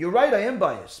biased. And you're right, I am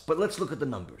biased. But let's look at the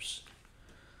numbers.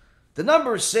 The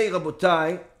numbers say,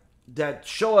 Rabotai, that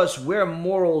show us where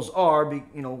morals are,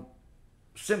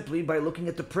 simply by looking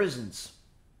at the prisons.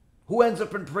 Who ends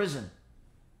up in prison?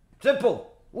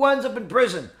 Simple. Who ends up in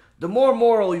prison? The more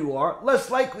moral you are, less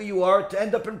likely you are to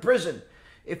end up in prison.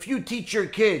 If you teach your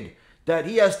kid that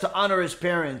he has to honor his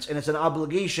parents and it's an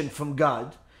obligation from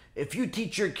God, if you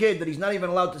teach your kid that he's not even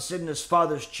allowed to sit in his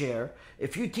father's chair,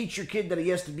 if you teach your kid that he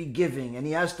has to be giving and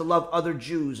he has to love other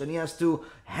Jews and he has to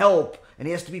help and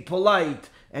he has to be polite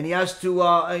and he has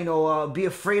to be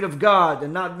afraid of God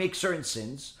and not make certain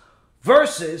sins,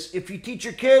 versus if you teach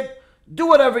your kid, do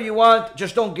whatever you want,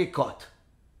 just don't get caught.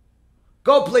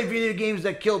 Go play video games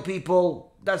that kill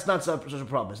people, that's not such a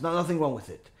problem. There's nothing wrong with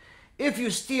it. If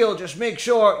you steal, just make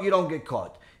sure you don't get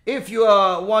caught. If you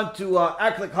want to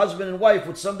act like husband and wife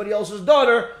with somebody else's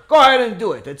daughter, go ahead and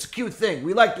do it. It's a cute thing.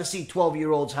 We like to see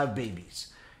 12-year-olds have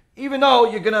babies. Even though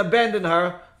you're going to abandon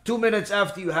her 2 minutes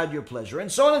after you had your pleasure.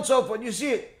 And so on and so forth. You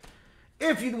see it.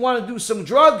 If you want to do some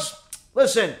drugs,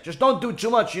 listen, just don't do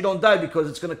too much. You don't die because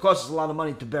it's going to cost us a lot of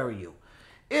money to bury you.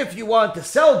 If you want to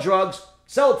sell drugs,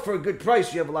 sell it for a good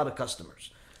price. You have a lot of customers.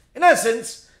 In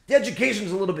essence, the education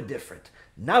is a little bit different.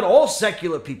 Not all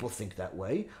secular people think that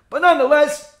way, but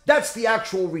nonetheless, that's the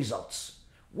actual results.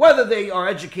 Whether they are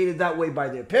educated that way by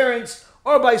their parents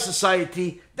or by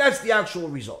society, that's the actual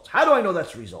results. How do I know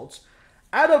that's results?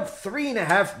 Out of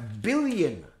 3.5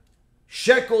 billion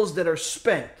shekels that are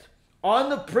spent on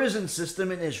the prison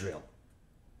system in Israel,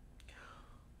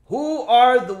 who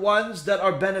are the ones that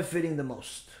are benefiting the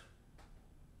most?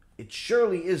 It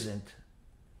surely isn't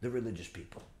the religious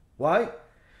people. Why?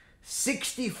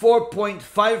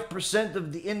 64.5%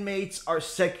 of the inmates are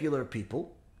secular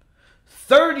people.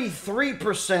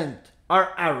 33%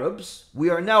 are Arabs. We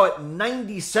are now at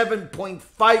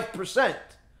 97.5%.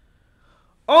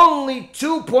 Only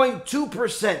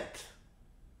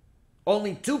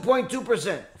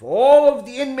 2.2% of all of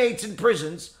the inmates in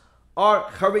prisons are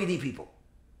Charedi people.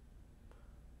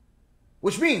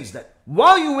 Which means that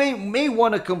while you may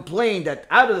want to complain that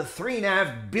out of the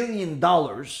 $3.5 billion,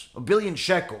 a billion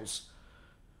shekels,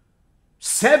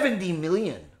 70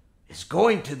 million is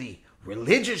going to the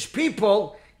religious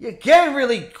people, you can't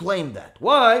really claim that.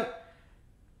 Why?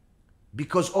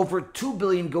 Because over 2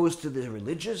 billion goes to the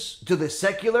religious, to the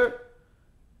secular,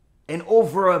 and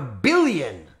over a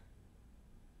billion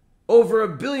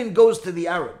goes to the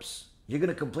Arabs. You're going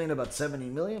to complain about 70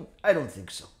 million? I don't think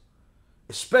so.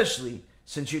 Especially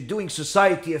since you're doing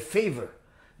society a favor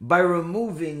by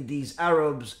removing these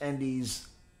Arabs and these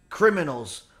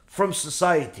criminals from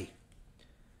society.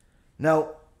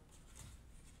 Now,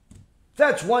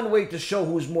 That's one way to show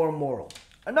who's more moral.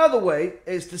 Another way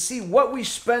is to see what we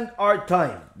spend our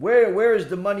time. Where is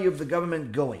the money of the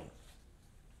government going?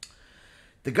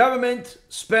 The government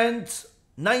spent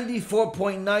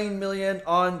 94.9 million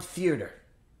on theater,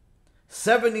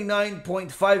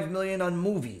 79.5 million on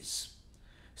movies,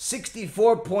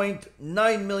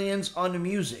 64.9 million on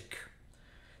music,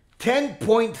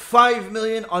 10.5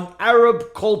 million on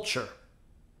Arab culture,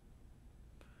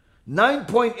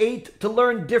 9.8 to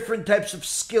learn different types of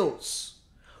skills,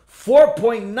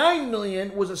 4.9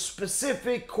 million was a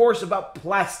specific course about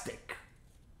plastic.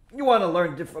 You want to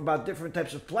learn about different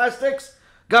types of plastics?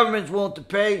 Government's willing to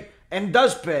pay, and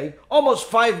does pay, almost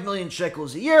 5 million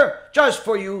shekels a year just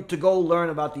for you to go learn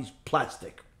about these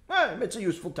plastic. It's a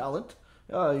useful talent.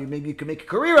 Maybe you can make a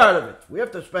career out of it. We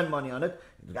have to spend money on it.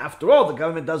 After all, the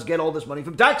government does get all this money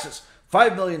from taxes.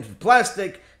 5 million for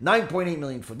plastic, 9.8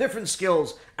 million for different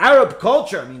skills. Arab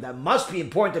culture, that must be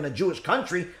important in a Jewish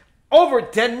country. Over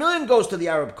 10 million goes to the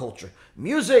Arab culture.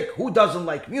 Music, who doesn't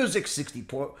like music?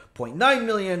 60.9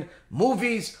 million.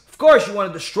 Movies, of course you want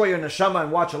to destroy your neshama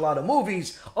and watch a lot of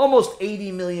movies. Almost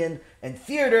 80 million. And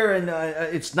theater, and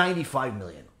it's 95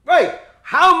 million. Right.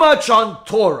 How much on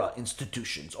Torah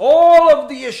institutions? All of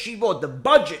the yeshivot, the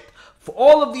budget for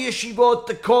all of the yeshivot,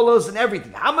 the kolos and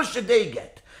everything. How much did they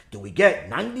get? Do we get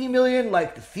 90 million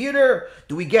like the theater?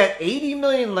 Do we get 80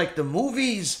 million like the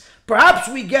movies? Perhaps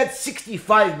we get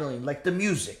 65 million like the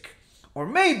music. Or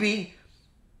maybe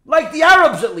like the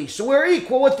Arabs at least. So we're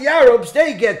equal with the Arabs.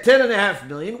 They get 10.5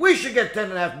 million. We should get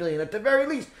 10.5 million at the very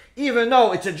least. Even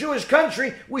though it's a Jewish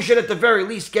country, we should at the very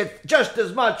least get just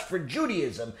as much for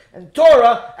Judaism and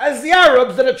Torah as the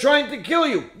Arabs that are trying to kill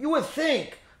you. You would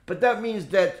think. But that means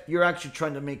that you're actually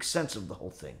trying to make sense of the whole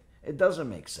thing. It doesn't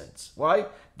make sense. Why?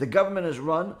 The government is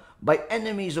run by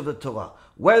enemies of the Torah.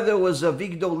 Whether it was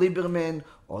Avigdor Lieberman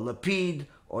or Lapid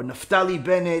or Naftali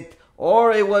Bennett,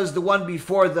 or it was the one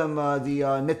before them, the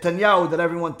Netanyahu, that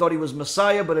everyone thought he was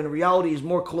Messiah, but in reality he's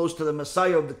more close to the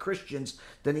Messiah of the Christians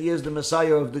than he is the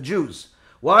Messiah of the Jews.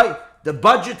 Why? The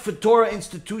budget for Torah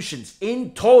institutions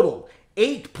in total,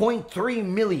 8.3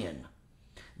 million.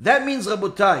 That means,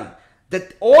 Rabotai,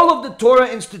 that all of the Torah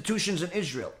institutions in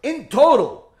Israel, in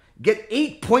total, get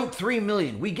 8.3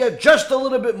 million. We get just a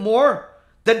little bit more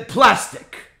than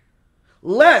plastic.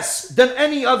 Less than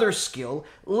any other skill,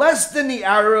 less than the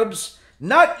Arabs,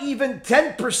 not even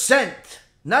 10%,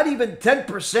 not even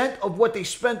 10% of what they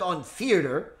spend on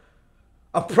theater,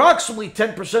 approximately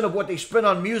 10% of what they spend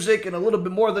on music, and a little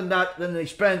bit more than that than they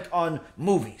spent on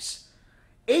movies.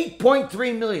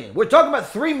 8.3 million. We're talking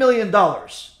about $3 million.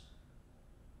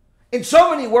 In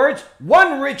so many words,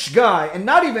 one rich guy, and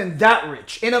not even that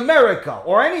rich, in America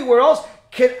or anywhere else,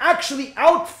 can actually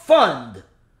outfund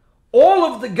all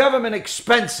of the government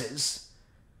expenses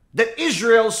that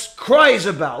Israel cries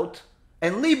about,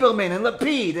 and Lieberman and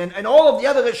Lapid and all of the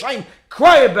other Rishaim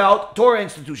cry about Torah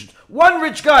institutions. One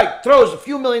rich guy throws a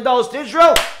few $1 million to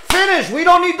Israel, finish, we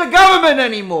don't need the government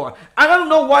anymore. I don't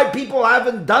know why people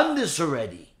haven't done this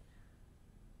already.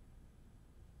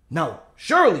 Now,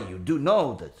 surely you do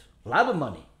know that a lot of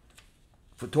money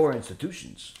for Torah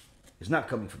institutions is not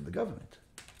coming from the government.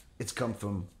 It's come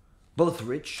from both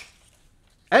rich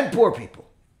and poor people.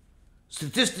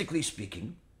 Statistically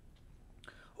speaking,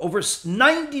 over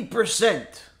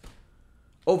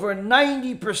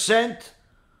 90%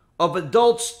 of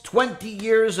adults 20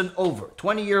 years and over,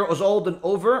 20 years old and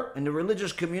over, in the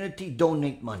religious community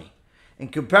donate money. In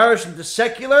comparison to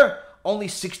secular, only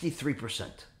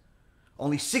 63%.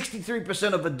 Only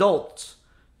 63% of adults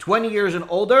 20 years and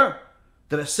older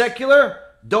that are secular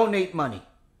donate money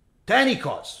to any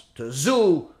cause, to a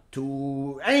zoo,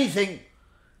 to anything.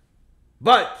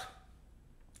 But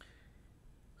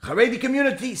Charedi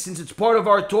community, since it's part of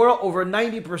our Torah, over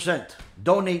 90%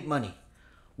 donate money.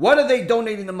 What are they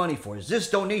donating the money for? Is this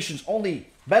donations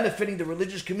only benefiting the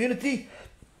religious community?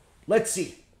 Let's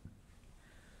see.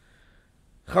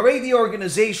 Charedi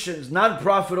organizations,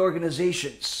 non-profit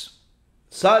organizations,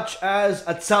 such as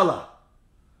Atzala,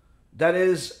 that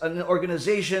is an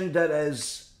organization that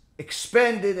has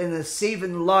expanded and has saved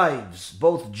lives,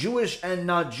 both Jewish and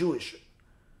not Jewish,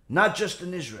 not just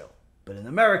in Israel, but in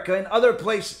America and other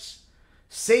places,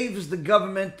 saves the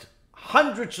government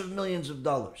hundreds of millions of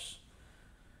dollars.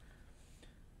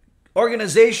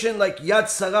 Organization like Yad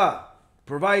Sarah,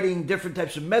 providing different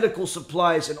types of medical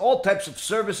supplies and all types of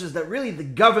services that really the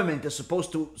government is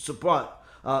supposed to supply.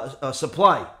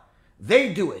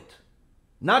 They do it,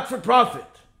 not for profit,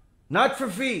 not for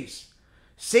fees,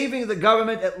 saving the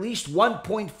government at least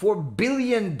 $1.4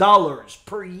 billion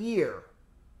per year.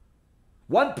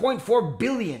 1.4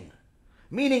 billion.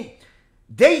 Meaning,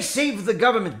 They save the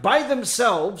government by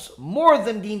themselves more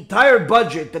than the entire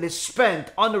budget that is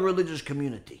spent on the religious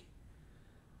community.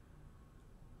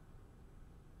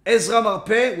 Ezra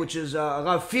Marpeh, which is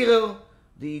Rav Führer,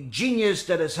 the genius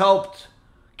that has helped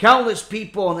countless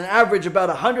people, on an average about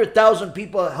 100,000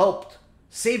 people helped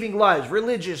saving lives,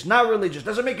 religious, not religious,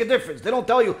 doesn't make a difference. They don't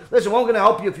tell you, listen, we're only going to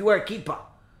help you if you wear a kippah.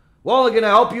 We're only going to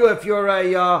help you if you're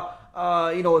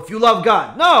if you love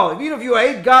God. No, even if you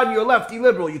hate God and you're lefty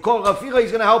liberal, you call Rav Führer,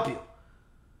 he's going to help you.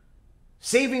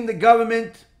 Saving the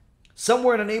government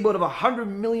somewhere in the neighborhood of $100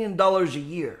 million a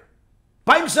year.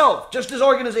 By himself, just his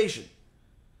organization.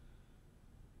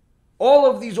 All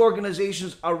of these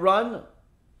organizations are run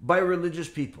by religious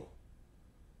people.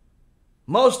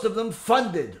 Most of them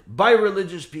funded by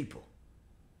religious people.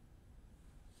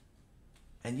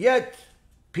 And yet,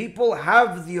 people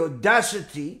have the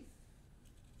audacity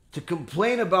to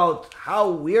complain about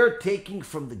how we're taking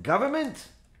from the government.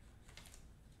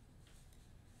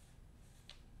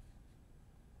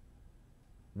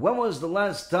 When was the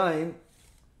last time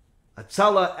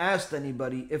Atzala asked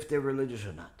anybody if they're religious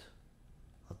or not?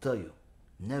 I'll tell you,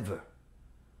 never.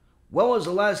 When was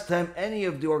the last time any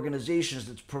of the organizations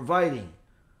that's providing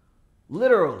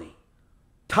literally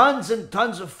tons and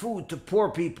tons of food to poor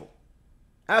people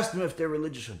asked them if they're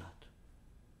religious or not?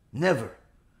 Never.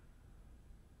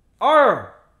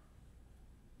 Our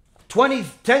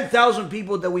 10,000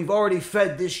 people that we've already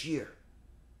fed this year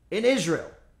in Israel,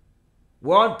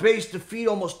 we're on pace to feed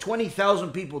almost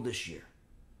 20,000 people this year.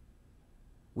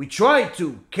 We try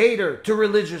to cater to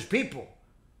religious people,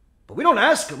 but we don't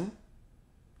ask them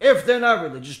if they're not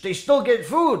religious. They still get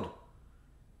food.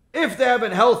 If they have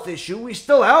a health issue, we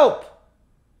still help.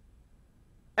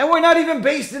 And we're not even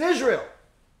based in Israel.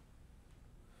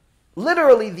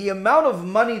 Literally, the amount of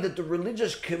money that the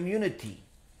religious community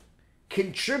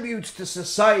contributes to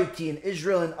society in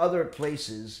Israel and other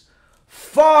places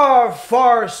far,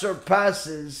 far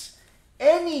surpasses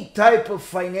any type of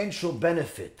financial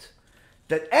benefit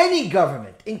that any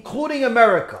government, including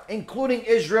America, including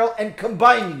Israel, and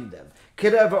combining them,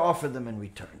 could ever offer them in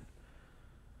return.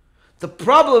 The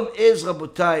problem is,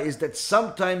 Rabotai, is that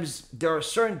sometimes there are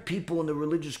certain people in the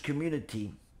religious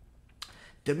community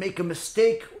that make a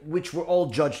mistake which we're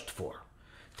all judged for.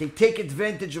 They take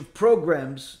advantage of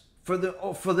programs for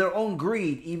their own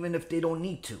greed, even if they don't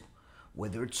need to.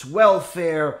 Whether it's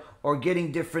welfare or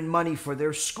getting different money for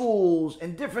their schools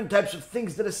and different types of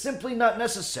things that are simply not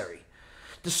necessary.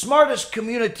 The smartest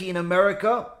community in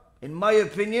America, in my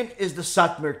opinion, is the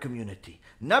Satmar community.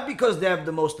 Not because they have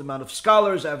the most amount of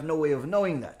scholars, I have no way of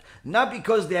knowing that. Not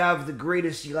because they have the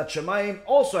greatest Yirat Shamayim,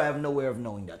 also I have no way of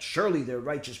knowing that. Surely they're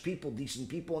righteous people, decent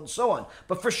people, and so on.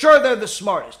 But for sure they're the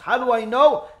smartest. How do I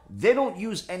know? They don't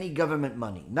use any government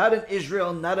money. Not in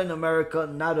Israel, not in America,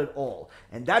 not at all.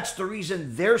 And that's the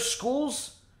reason their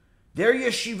schools, their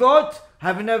yeshivot,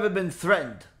 have never been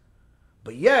threatened.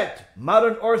 But yet,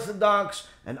 modern Orthodox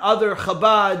and other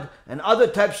Chabad and other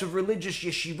types of religious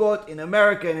yeshivot in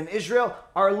America and in Israel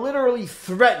are literally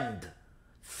threatened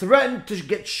to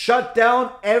get shut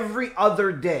down every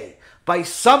other day by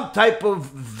some type of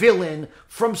villain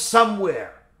from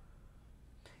somewhere.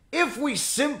 If we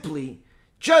simply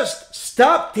just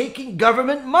stop taking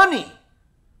government money,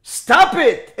 stop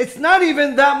it. It's not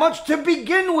even that much to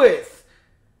begin with.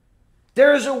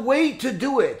 There is a way to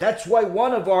do it. That's why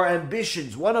one of our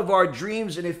ambitions, one of our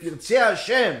dreams, and if Yirtzeh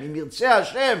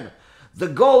Hashem, the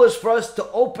goal is for us to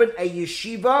open a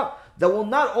yeshiva that will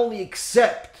not only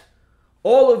accept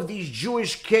all of these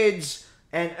Jewish kids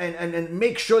and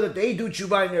make sure that they do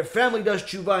tshuva and their family does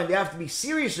tshuva and they have to be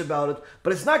serious about it,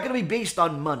 but it's not going to be based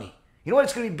on money. You know what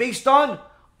it's going to be based on?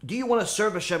 Do you want to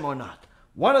serve Hashem or not?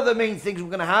 One of the main things we're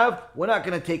going to have, we're not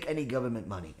going to take any government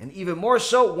money. And even more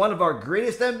so, one of our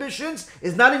greatest ambitions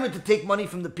is not even to take money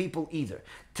from the people either.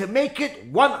 To make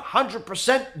it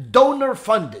 100% donor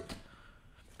funded.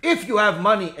 If you have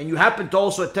money and you happen to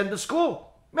also attend the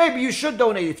school, maybe you should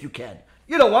donate if you can.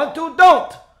 You don't want to,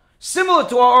 don't. Similar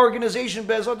to our organization,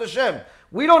 BeEzrat HaShem.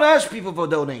 We don't ask people for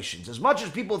donations. As much as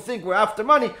people think we're after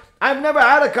money, I've never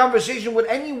had a conversation with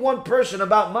any one person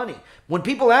about money. When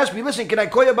people ask me, listen, can I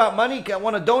call you about money? Can I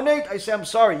want to donate? I say, I'm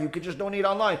sorry, you could just donate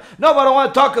online. No, but I don't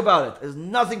want to talk about it. There's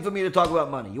nothing for me to talk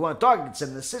about money. You want to talk? You can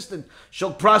send an assistant.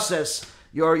 She'll process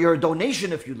your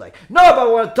donation if you'd like. No, but I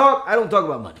want to talk. I don't talk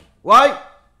about money. Why?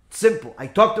 Simple. I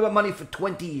talked about money for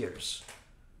 20 years.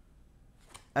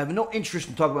 I have no interest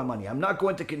in talking about money. I'm not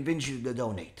going to convince you to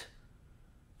donate.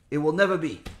 It will never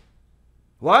be.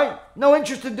 Why? No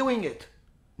interest in doing it.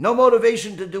 No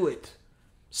motivation to do it.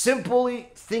 Simply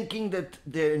thinking that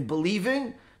and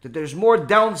believing that there's more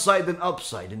downside than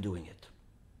upside in doing it.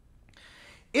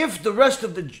 If the rest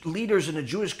of the leaders in the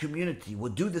Jewish community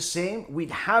would do the same,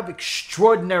 we'd have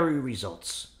extraordinary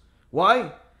results.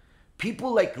 Why?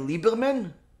 People like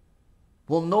Lieberman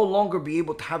will no longer be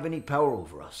able to have any power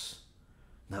over us.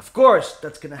 Now, of course,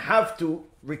 that's going to have to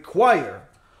require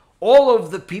all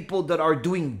of the people that are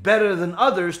doing better than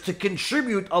others to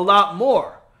contribute a lot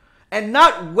more. And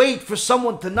not wait for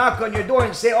someone to knock on your door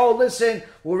and say, oh, listen,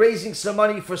 we're raising some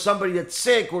money for somebody that's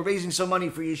sick, we're raising some money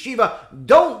for yeshiva.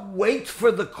 Don't wait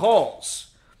for the calls.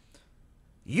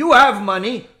 You have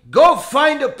money, go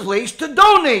find a place to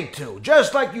donate to.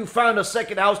 Just like you found a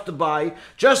second house to buy,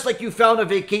 just like you found a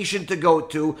vacation to go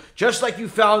to, just like you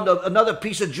found another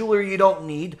piece of jewelry you don't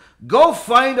need. Go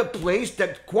find a place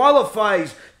that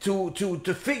qualifies to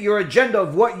fit your agenda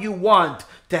of what you want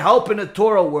to help in the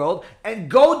Torah world, and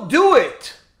go do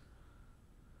it.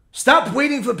 Stop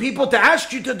waiting for people to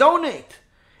ask you to donate.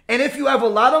 And if you have a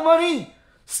lot of money,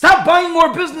 stop buying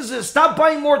more businesses, stop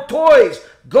buying more toys.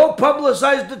 Go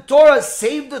publicize the Torah,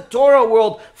 save the Torah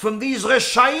world from these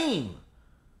reshaim.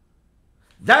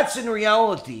 That's in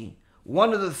reality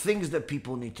one of the things that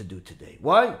people need to do today.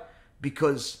 Why?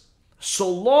 Because so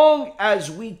long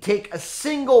as we take a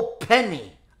single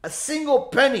penny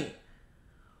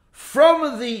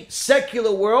from the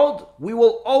secular world, we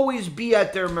will always be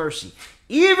at their mercy.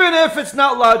 Even if it's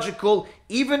not logical,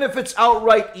 even if it's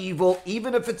outright evil,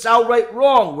 even if it's outright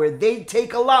wrong, where they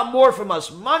take a lot more from us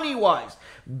money-wise.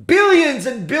 Billions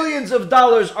and billions of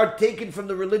dollars are taken from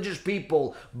the religious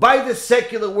people by the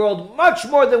secular world, much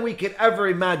more than we can ever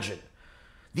imagine.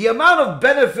 The amount of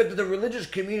benefit that the religious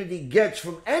community gets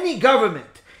from any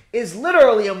government is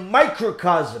literally a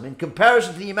microcosm in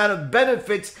comparison to the amount of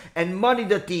benefits and money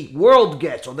that the world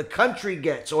gets, or the country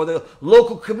gets, or the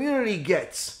local community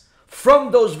gets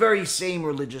from those very same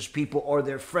religious people, or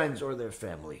their friends, or their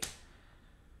family.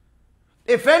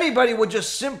 If anybody would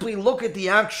just simply look at the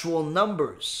actual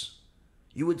numbers,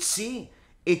 you would see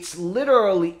it's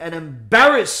literally an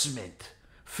embarrassment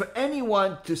for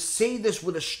anyone to say this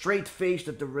with a straight face,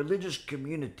 that the religious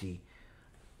community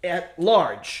at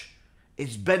large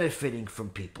is benefiting from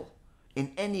people in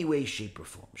any way, shape, or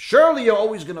form. Surely you're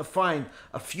always going to find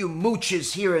a few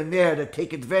mooches here and there that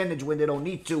take advantage when they don't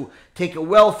need to, take a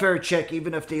welfare check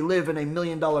even if they live in a $1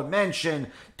 million mansion,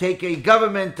 take a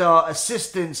government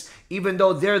assistance even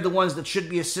though they're the ones that should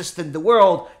be assisting the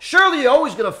world. Surely you're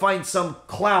always going to find some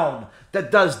clown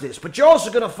that does this, but you're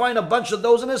also going to find a bunch of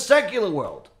those in the secular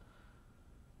world.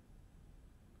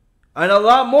 And a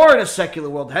lot more in the secular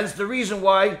world, hence the reason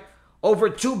why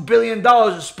over $2 billion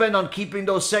is spent on keeping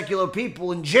those secular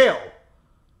people in jail.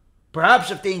 Perhaps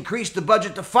if they increase the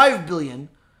budget to $5 billion,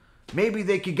 maybe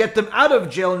they could get them out of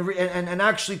jail and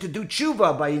actually to do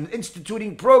tshuva by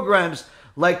instituting programs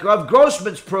like Rav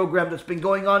Grossman's program that's been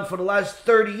going on for the last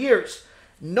 30 years.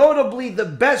 Notably the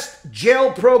best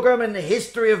jail program in the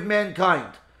history of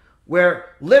mankind,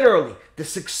 where literally the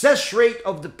success rate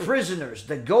of the prisoners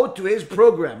that go to his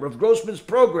program, Rav Grossman's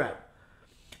program,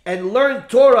 and learn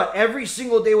Torah every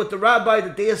single day with the rabbi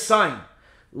that they assign.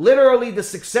 Literally, the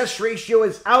success ratio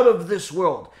is out of this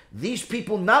world. These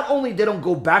people, not only they don't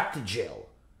go back to jail,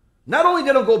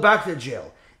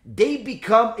 they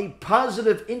become a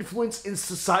positive influence in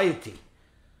society.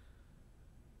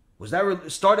 Was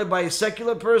that started by a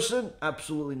secular person?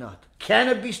 Absolutely not. Can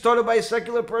it be started by a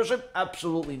secular person?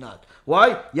 Absolutely not.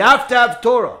 Why? You have to have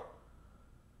Torah.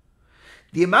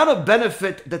 The amount of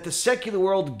benefit that the secular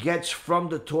world gets from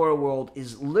the Torah world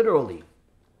is literally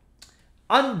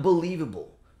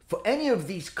unbelievable. For any of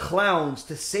these clowns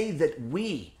to say that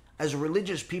we, as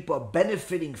religious people, are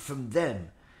benefiting from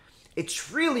them,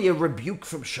 it's really a rebuke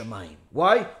from Shamayim.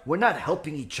 Why? We're not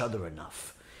helping each other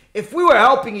enough. If we were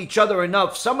helping each other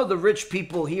enough, some of the rich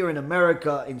people here in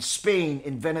America, in Spain,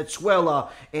 in Venezuela,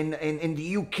 in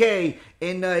the UK,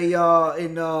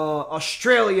 in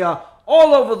Australia,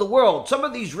 all over the world, some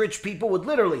of these rich people would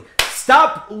literally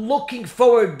stop looking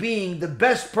forward being the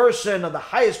best person or the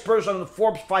highest person on the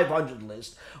Forbes 500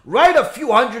 list, write a few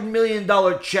 $100 million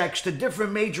checks to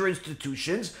different major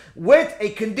institutions with a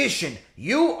condition: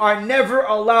 you are never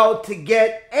allowed to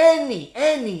get any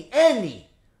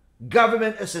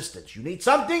government assistance. You need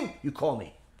something, you call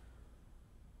me.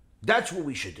 That's what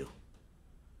we should do.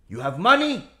 You have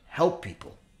money, help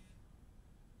people.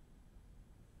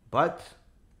 But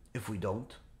if we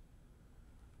don't,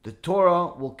 the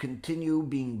Torah will continue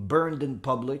being burned in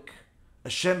public.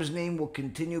 Hashem's name will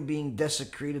continue being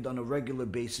desecrated on a regular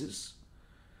basis.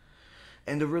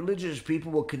 And the religious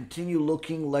people will continue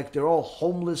looking like they're all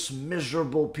homeless,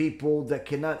 miserable people that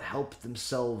cannot help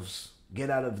themselves get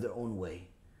out of their own way.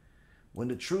 When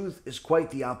the truth is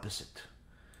quite the opposite.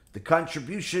 the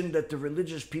contribution that the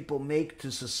religious people make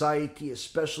to society,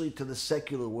 especially to the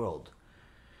secular world,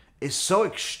 is so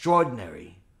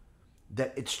extraordinary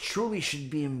that it truly should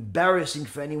be embarrassing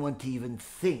for anyone to even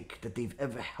think that they've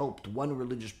ever helped one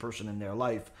religious person in their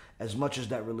life as much as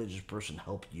that religious person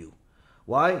helped you.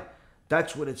 Why?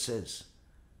 That's what it says.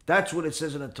 That's what it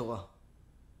says in the Torah.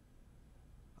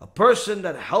 A person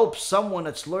that helps someone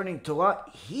that's learning Torah,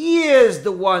 he is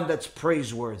the one that's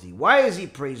praiseworthy. Why is he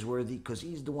praiseworthy? Because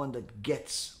he's the one that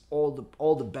gets all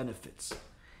the benefits.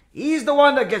 He's the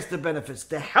one that gets the benefits.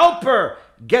 The helper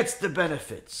gets the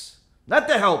benefits, not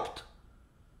the helped.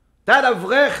 That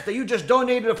avrech that you just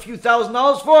donated a few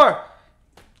 $1,000s for,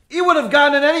 he would have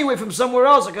gotten it anyway from somewhere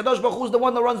else. HaKadosh Baruch Hu is the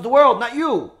one that runs the world, not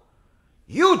you.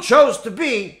 You chose to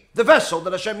be the vessel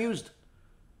that Hashem used.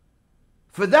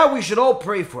 For that we should all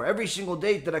pray for every single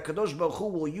day, that HaKadosh Baruch Hu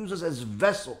will use us as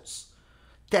vessels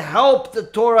to help the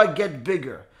Torah get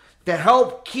bigger, to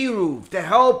help Kiruv, to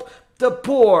help the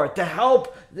poor, to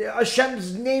help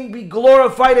Hashem's name be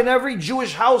glorified in every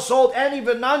Jewish household and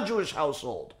even non-Jewish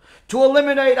household, to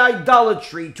eliminate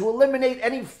idolatry, to eliminate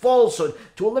any falsehood,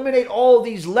 to eliminate all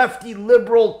these lefty,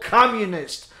 liberal,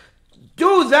 communists.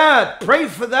 Do that. Pray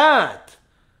for that.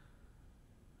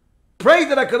 Pray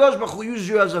that HaKadosh Baruch Hu uses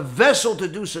you as a vessel to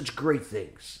do such great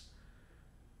things.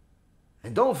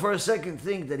 And don't for a second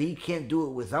think that he can't do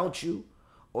it without you,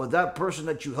 or that person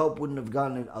that you help wouldn't have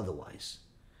gotten it otherwise.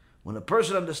 When a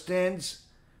person understands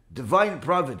divine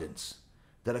providence,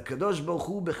 that HaKadosh Baruch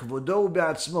Hu bechvodo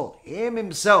be'atzmo, him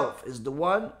himself is the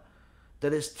one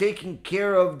that is taking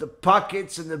care of the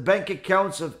pockets and the bank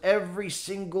accounts of every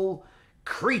single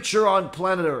creature on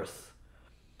planet Earth.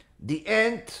 The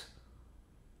ant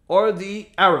or the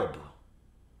Arab,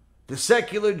 the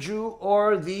secular Jew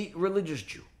or the religious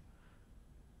Jew,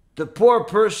 the poor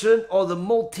person or the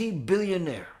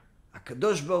multi-billionaire.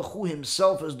 HaKadosh Baruch Hu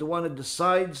himself is the one that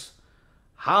decides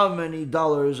how many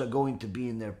dollars are going to be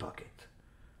in their pocket,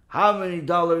 how many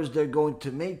dollars they're going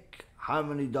to make, how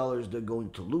many dollars they're going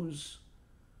to lose,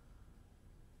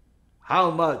 how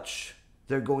much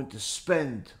they're going to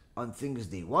spend on things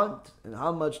they want, and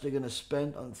how much they're going to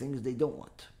spend on things they don't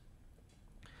want.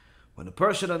 When a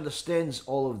person understands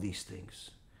all of these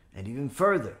things, and even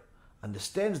further,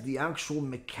 understands the actual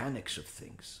mechanics of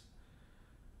things,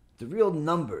 the real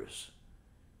numbers,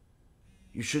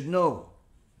 you should know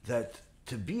that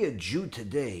to be a Jew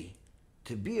today,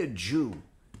 to be a Jew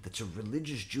that's a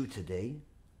religious Jew today,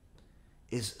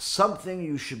 is something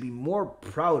you should be more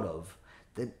proud of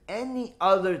than any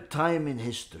other time in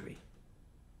history.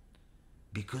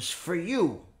 Because for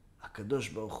you,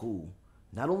 HaKadosh Baruch Hu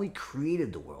not only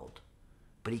created the world,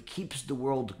 but he keeps the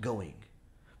world going.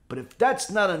 But if that's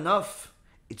not enough,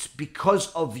 it's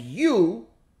because of you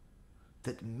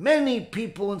that many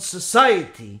people in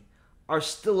society are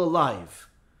still alive,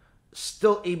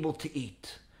 still able to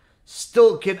eat,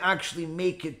 still can actually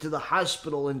make it to the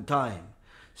hospital in time,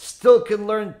 still can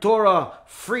learn Torah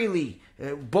freely,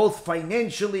 both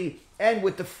financially and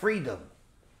with the freedom.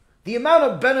 The amount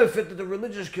of benefit that the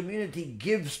religious community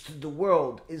gives to the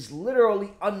world is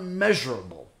literally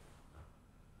unmeasurable.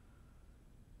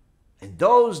 And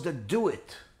those that do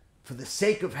it for the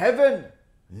sake of heaven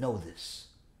know this.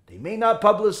 They may not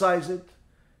publicize it.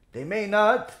 They may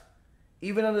not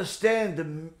even understand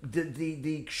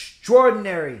the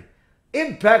extraordinary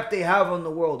impact they have on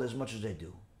the world as much as they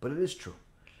do. But it is true.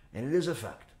 And it is a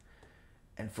fact.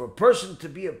 And for a person to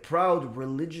be a proud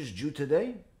religious Jew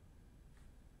today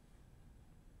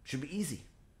should be easy.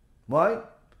 Why?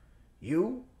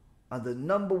 You are the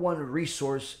number one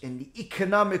resource in the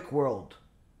economic world,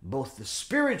 both the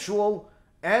spiritual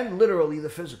and literally the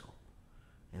physical.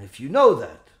 And if you know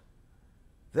that,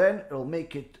 then it'll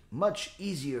make it much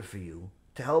easier for you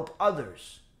to help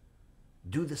others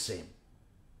do the same.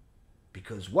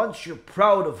 Because once you're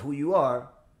proud of who you are,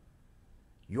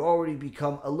 you already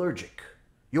become allergic.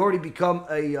 You already become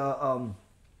a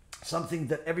something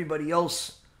that everybody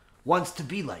else wants to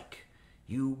be like.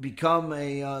 You become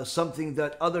a something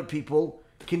that other people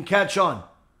can catch on.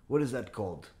 What is that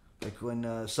called? Like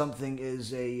when something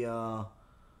is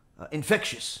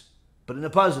infectious, but in a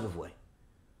positive way.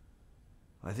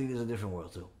 I think there's a different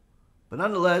world too. But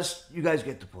nonetheless, you guys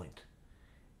get the point.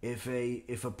 If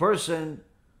a person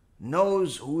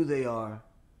knows who they are,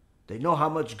 they know how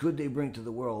much good they bring to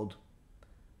the world,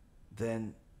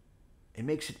 then it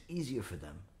makes it easier for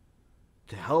them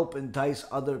to help entice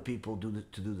other people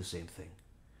to do the same thing.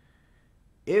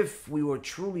 If we were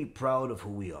truly proud of who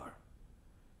we are,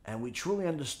 and we truly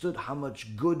understood how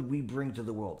much good we bring to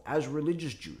the world as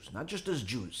religious Jews, not just as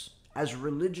Jews, as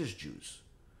religious Jews,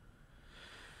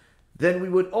 then we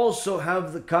would also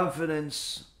have the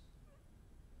confidence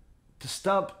to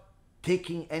stop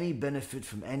taking any benefit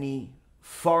from any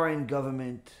foreign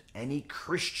government, any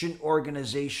Christian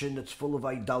organization that's full of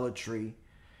idolatry,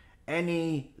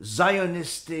 any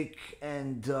Zionistic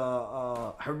and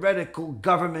heretical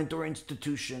government or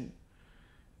institution.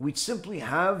 We'd simply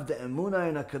have the emunah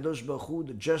in HaKadosh Baruch Hu,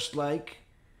 that just like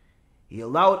He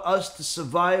allowed us to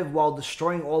survive while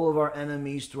destroying all of our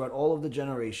enemies throughout all of the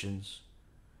generations,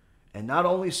 and not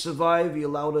only survive, He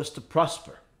allowed us to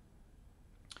prosper.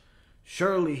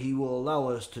 Surely He will allow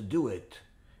us to do it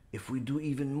if we do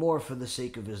even more for the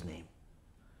sake of His name.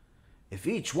 If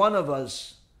each one of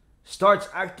us starts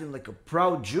acting like a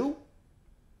proud Jew,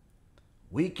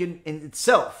 we can in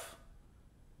itself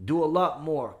do a lot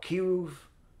more kiruv,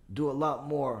 do a lot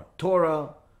more Torah,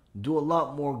 do a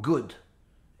lot more good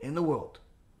in the world.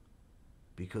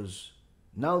 Because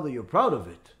now that you're proud of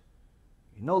it,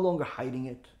 you're no longer hiding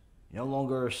it, you're no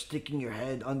longer sticking your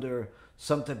head under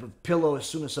some type of pillow as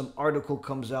soon as some article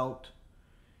comes out.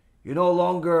 You're no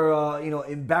longer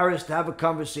embarrassed to have a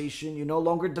conversation. You're no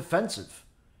longer defensive.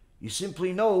 You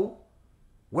simply know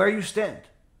where you stand.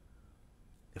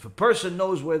 If a person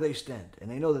knows where they stand, and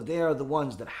they know that they are the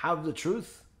ones that have the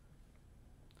truth,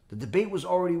 the debate was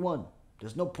already won.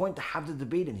 There's no point to have the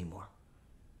debate anymore.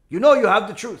 You know you have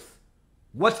the truth.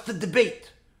 What's the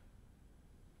debate?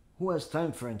 Who has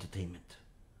time for entertainment?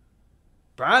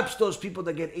 Perhaps those people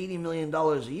that get $80 million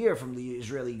a year from the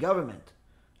Israeli government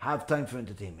have time for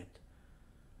entertainment.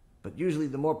 But usually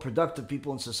the more productive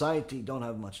people in society don't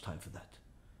have much time for that.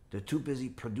 They're too busy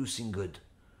producing good.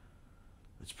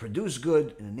 Let's produce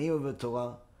good in the name of the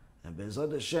Torah, and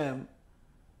BeEzrat HaShem,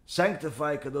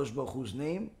 sanctify Kadosh Baruch Hu's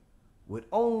name with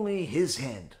only His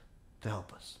hand to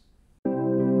help us.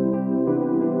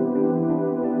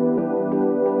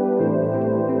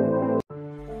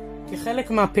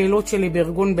 כחלק מהפעילות שלי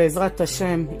בארגון בעזרת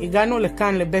השם, הגענו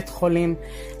לכאן לבית חולים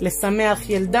לשמח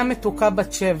ילדה מתוקה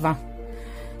בת 7.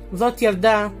 זאת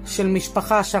ילדה של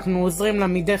משפחה שאנחנו עוזרים לה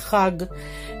מדי חג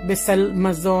בסל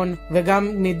מזון,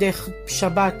 וגם מדי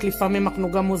שבת לפעמים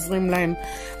אנחנו גם עוזרים להם.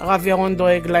 הרב ירון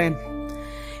דואג להם.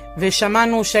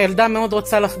 ושמענו שהילדה מאוד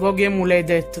רוצה לחגוג יום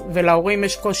הולדת, ולהורים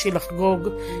יש קושי לחגוג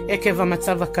עקב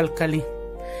המצב הכלכלי.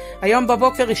 היום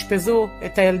בבוקר השפזו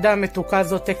את הילדה המתוקה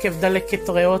הזאת עקב דלקת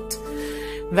ריאות,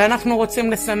 ואנחנו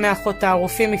רוצים לשמח אותה.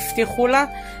 הרופאים הבטיחו לה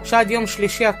שעד יום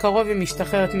שלישי הקרוב היא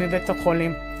משתחררת מבית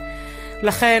החולים.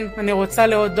 לכן אני רוצה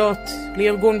להודות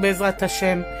לארגון בעזרת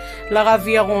השם, לרב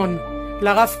ירון,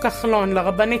 לרב כחלון,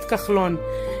 לרבנית כחלון,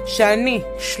 שאני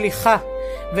שליחה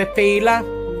ופעילה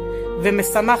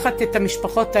ומשמחת את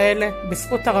המשפחות האלה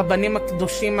בזכות הרבנים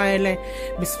הקדושים האלה,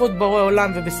 בזכות בורא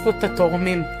עולם ובזכות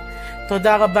התורמים.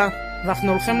 תודה רבה,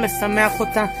 ואנחנו הולכים לשמח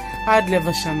אותה עד לב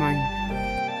השמיים.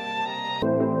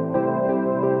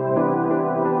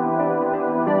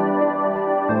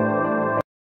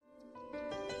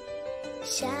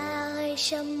 שערי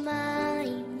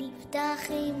שמיים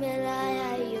נפתחים אליי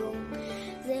היום,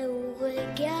 זהו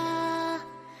רגע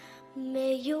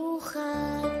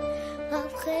מיוחד,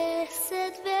 רב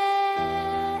חסד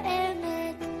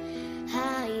ואמת,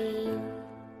 האם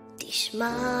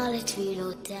תשמע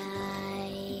לתפילותיי.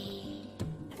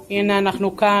 הנה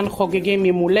אנחנו כאן חוגגים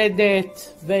יום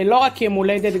הולדת, ולא רק יום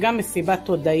הולדת, גם מסיבת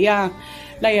הודיה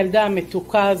לילדה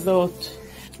המתוקה הזאת,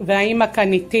 והאמא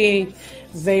כאן איתי,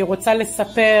 והיא רוצה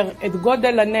לספר את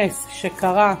גודל הנס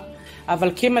שקרה,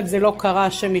 אבל כמעט זה לא קרה,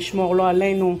 השם ישמור לא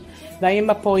עלינו,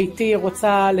 והאמא פה איתי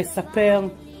רוצה לספר.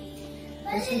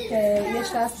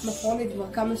 יש לה אסתמה כרונית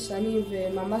כבר כמה שנים,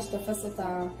 וממש תפס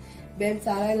אותה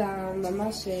באמצע הלילה,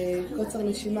 ממש קוצר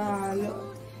נשימה,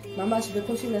 ממש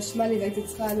בקושי נשמה לי, והייתי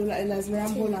צריכה להזמין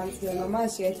אמבולנס,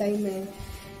 וממש היא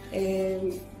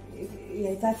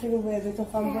הייתה אפילו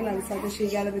בתוך אמבולנס, עד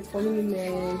שהגיעה לבית חולים עם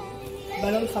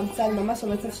בלון חמצן, ממש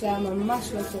המצב שלה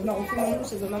ממש לא טוב. הרופאים אמרו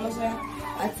שזה ממש היה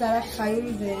הצלת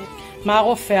חיים. מה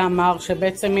הרופא אמר?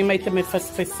 שבעצם אם הייתם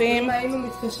מפספסים? אם היינו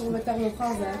מתקשרים יותר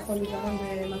מאוחר, זה היה יכול לגרום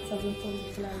במצב לא טוב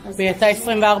בכלל. והיא הייתה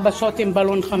 24 שעות עם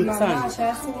בלון חמצן. ממש,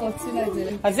 היה אסור להוציא לה את זה.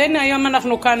 אז הנה היום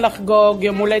אנחנו כאן לחגוג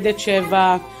יום הולדת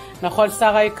 7, נכון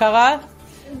שרה היקרה?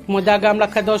 מודה גם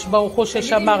לקדוש ברוך הוא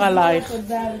ששמר עלייך.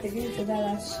 תודה, ותגידי תודה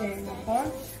להשם, נכון?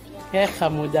 איך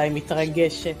חמודה, היא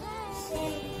מתרגשת.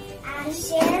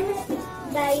 השם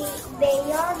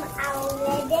ביום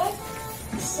ההולדת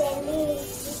שלי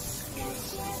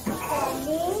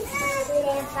צריך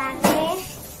לברך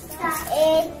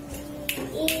את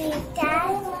איתי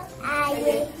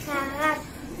היקרה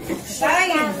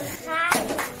שצרכה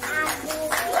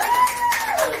עבורי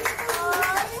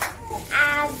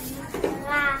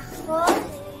הברכות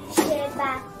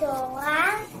שבתורה.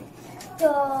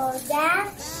 תודה.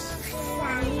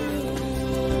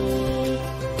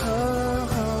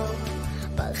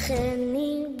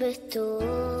 וטוב.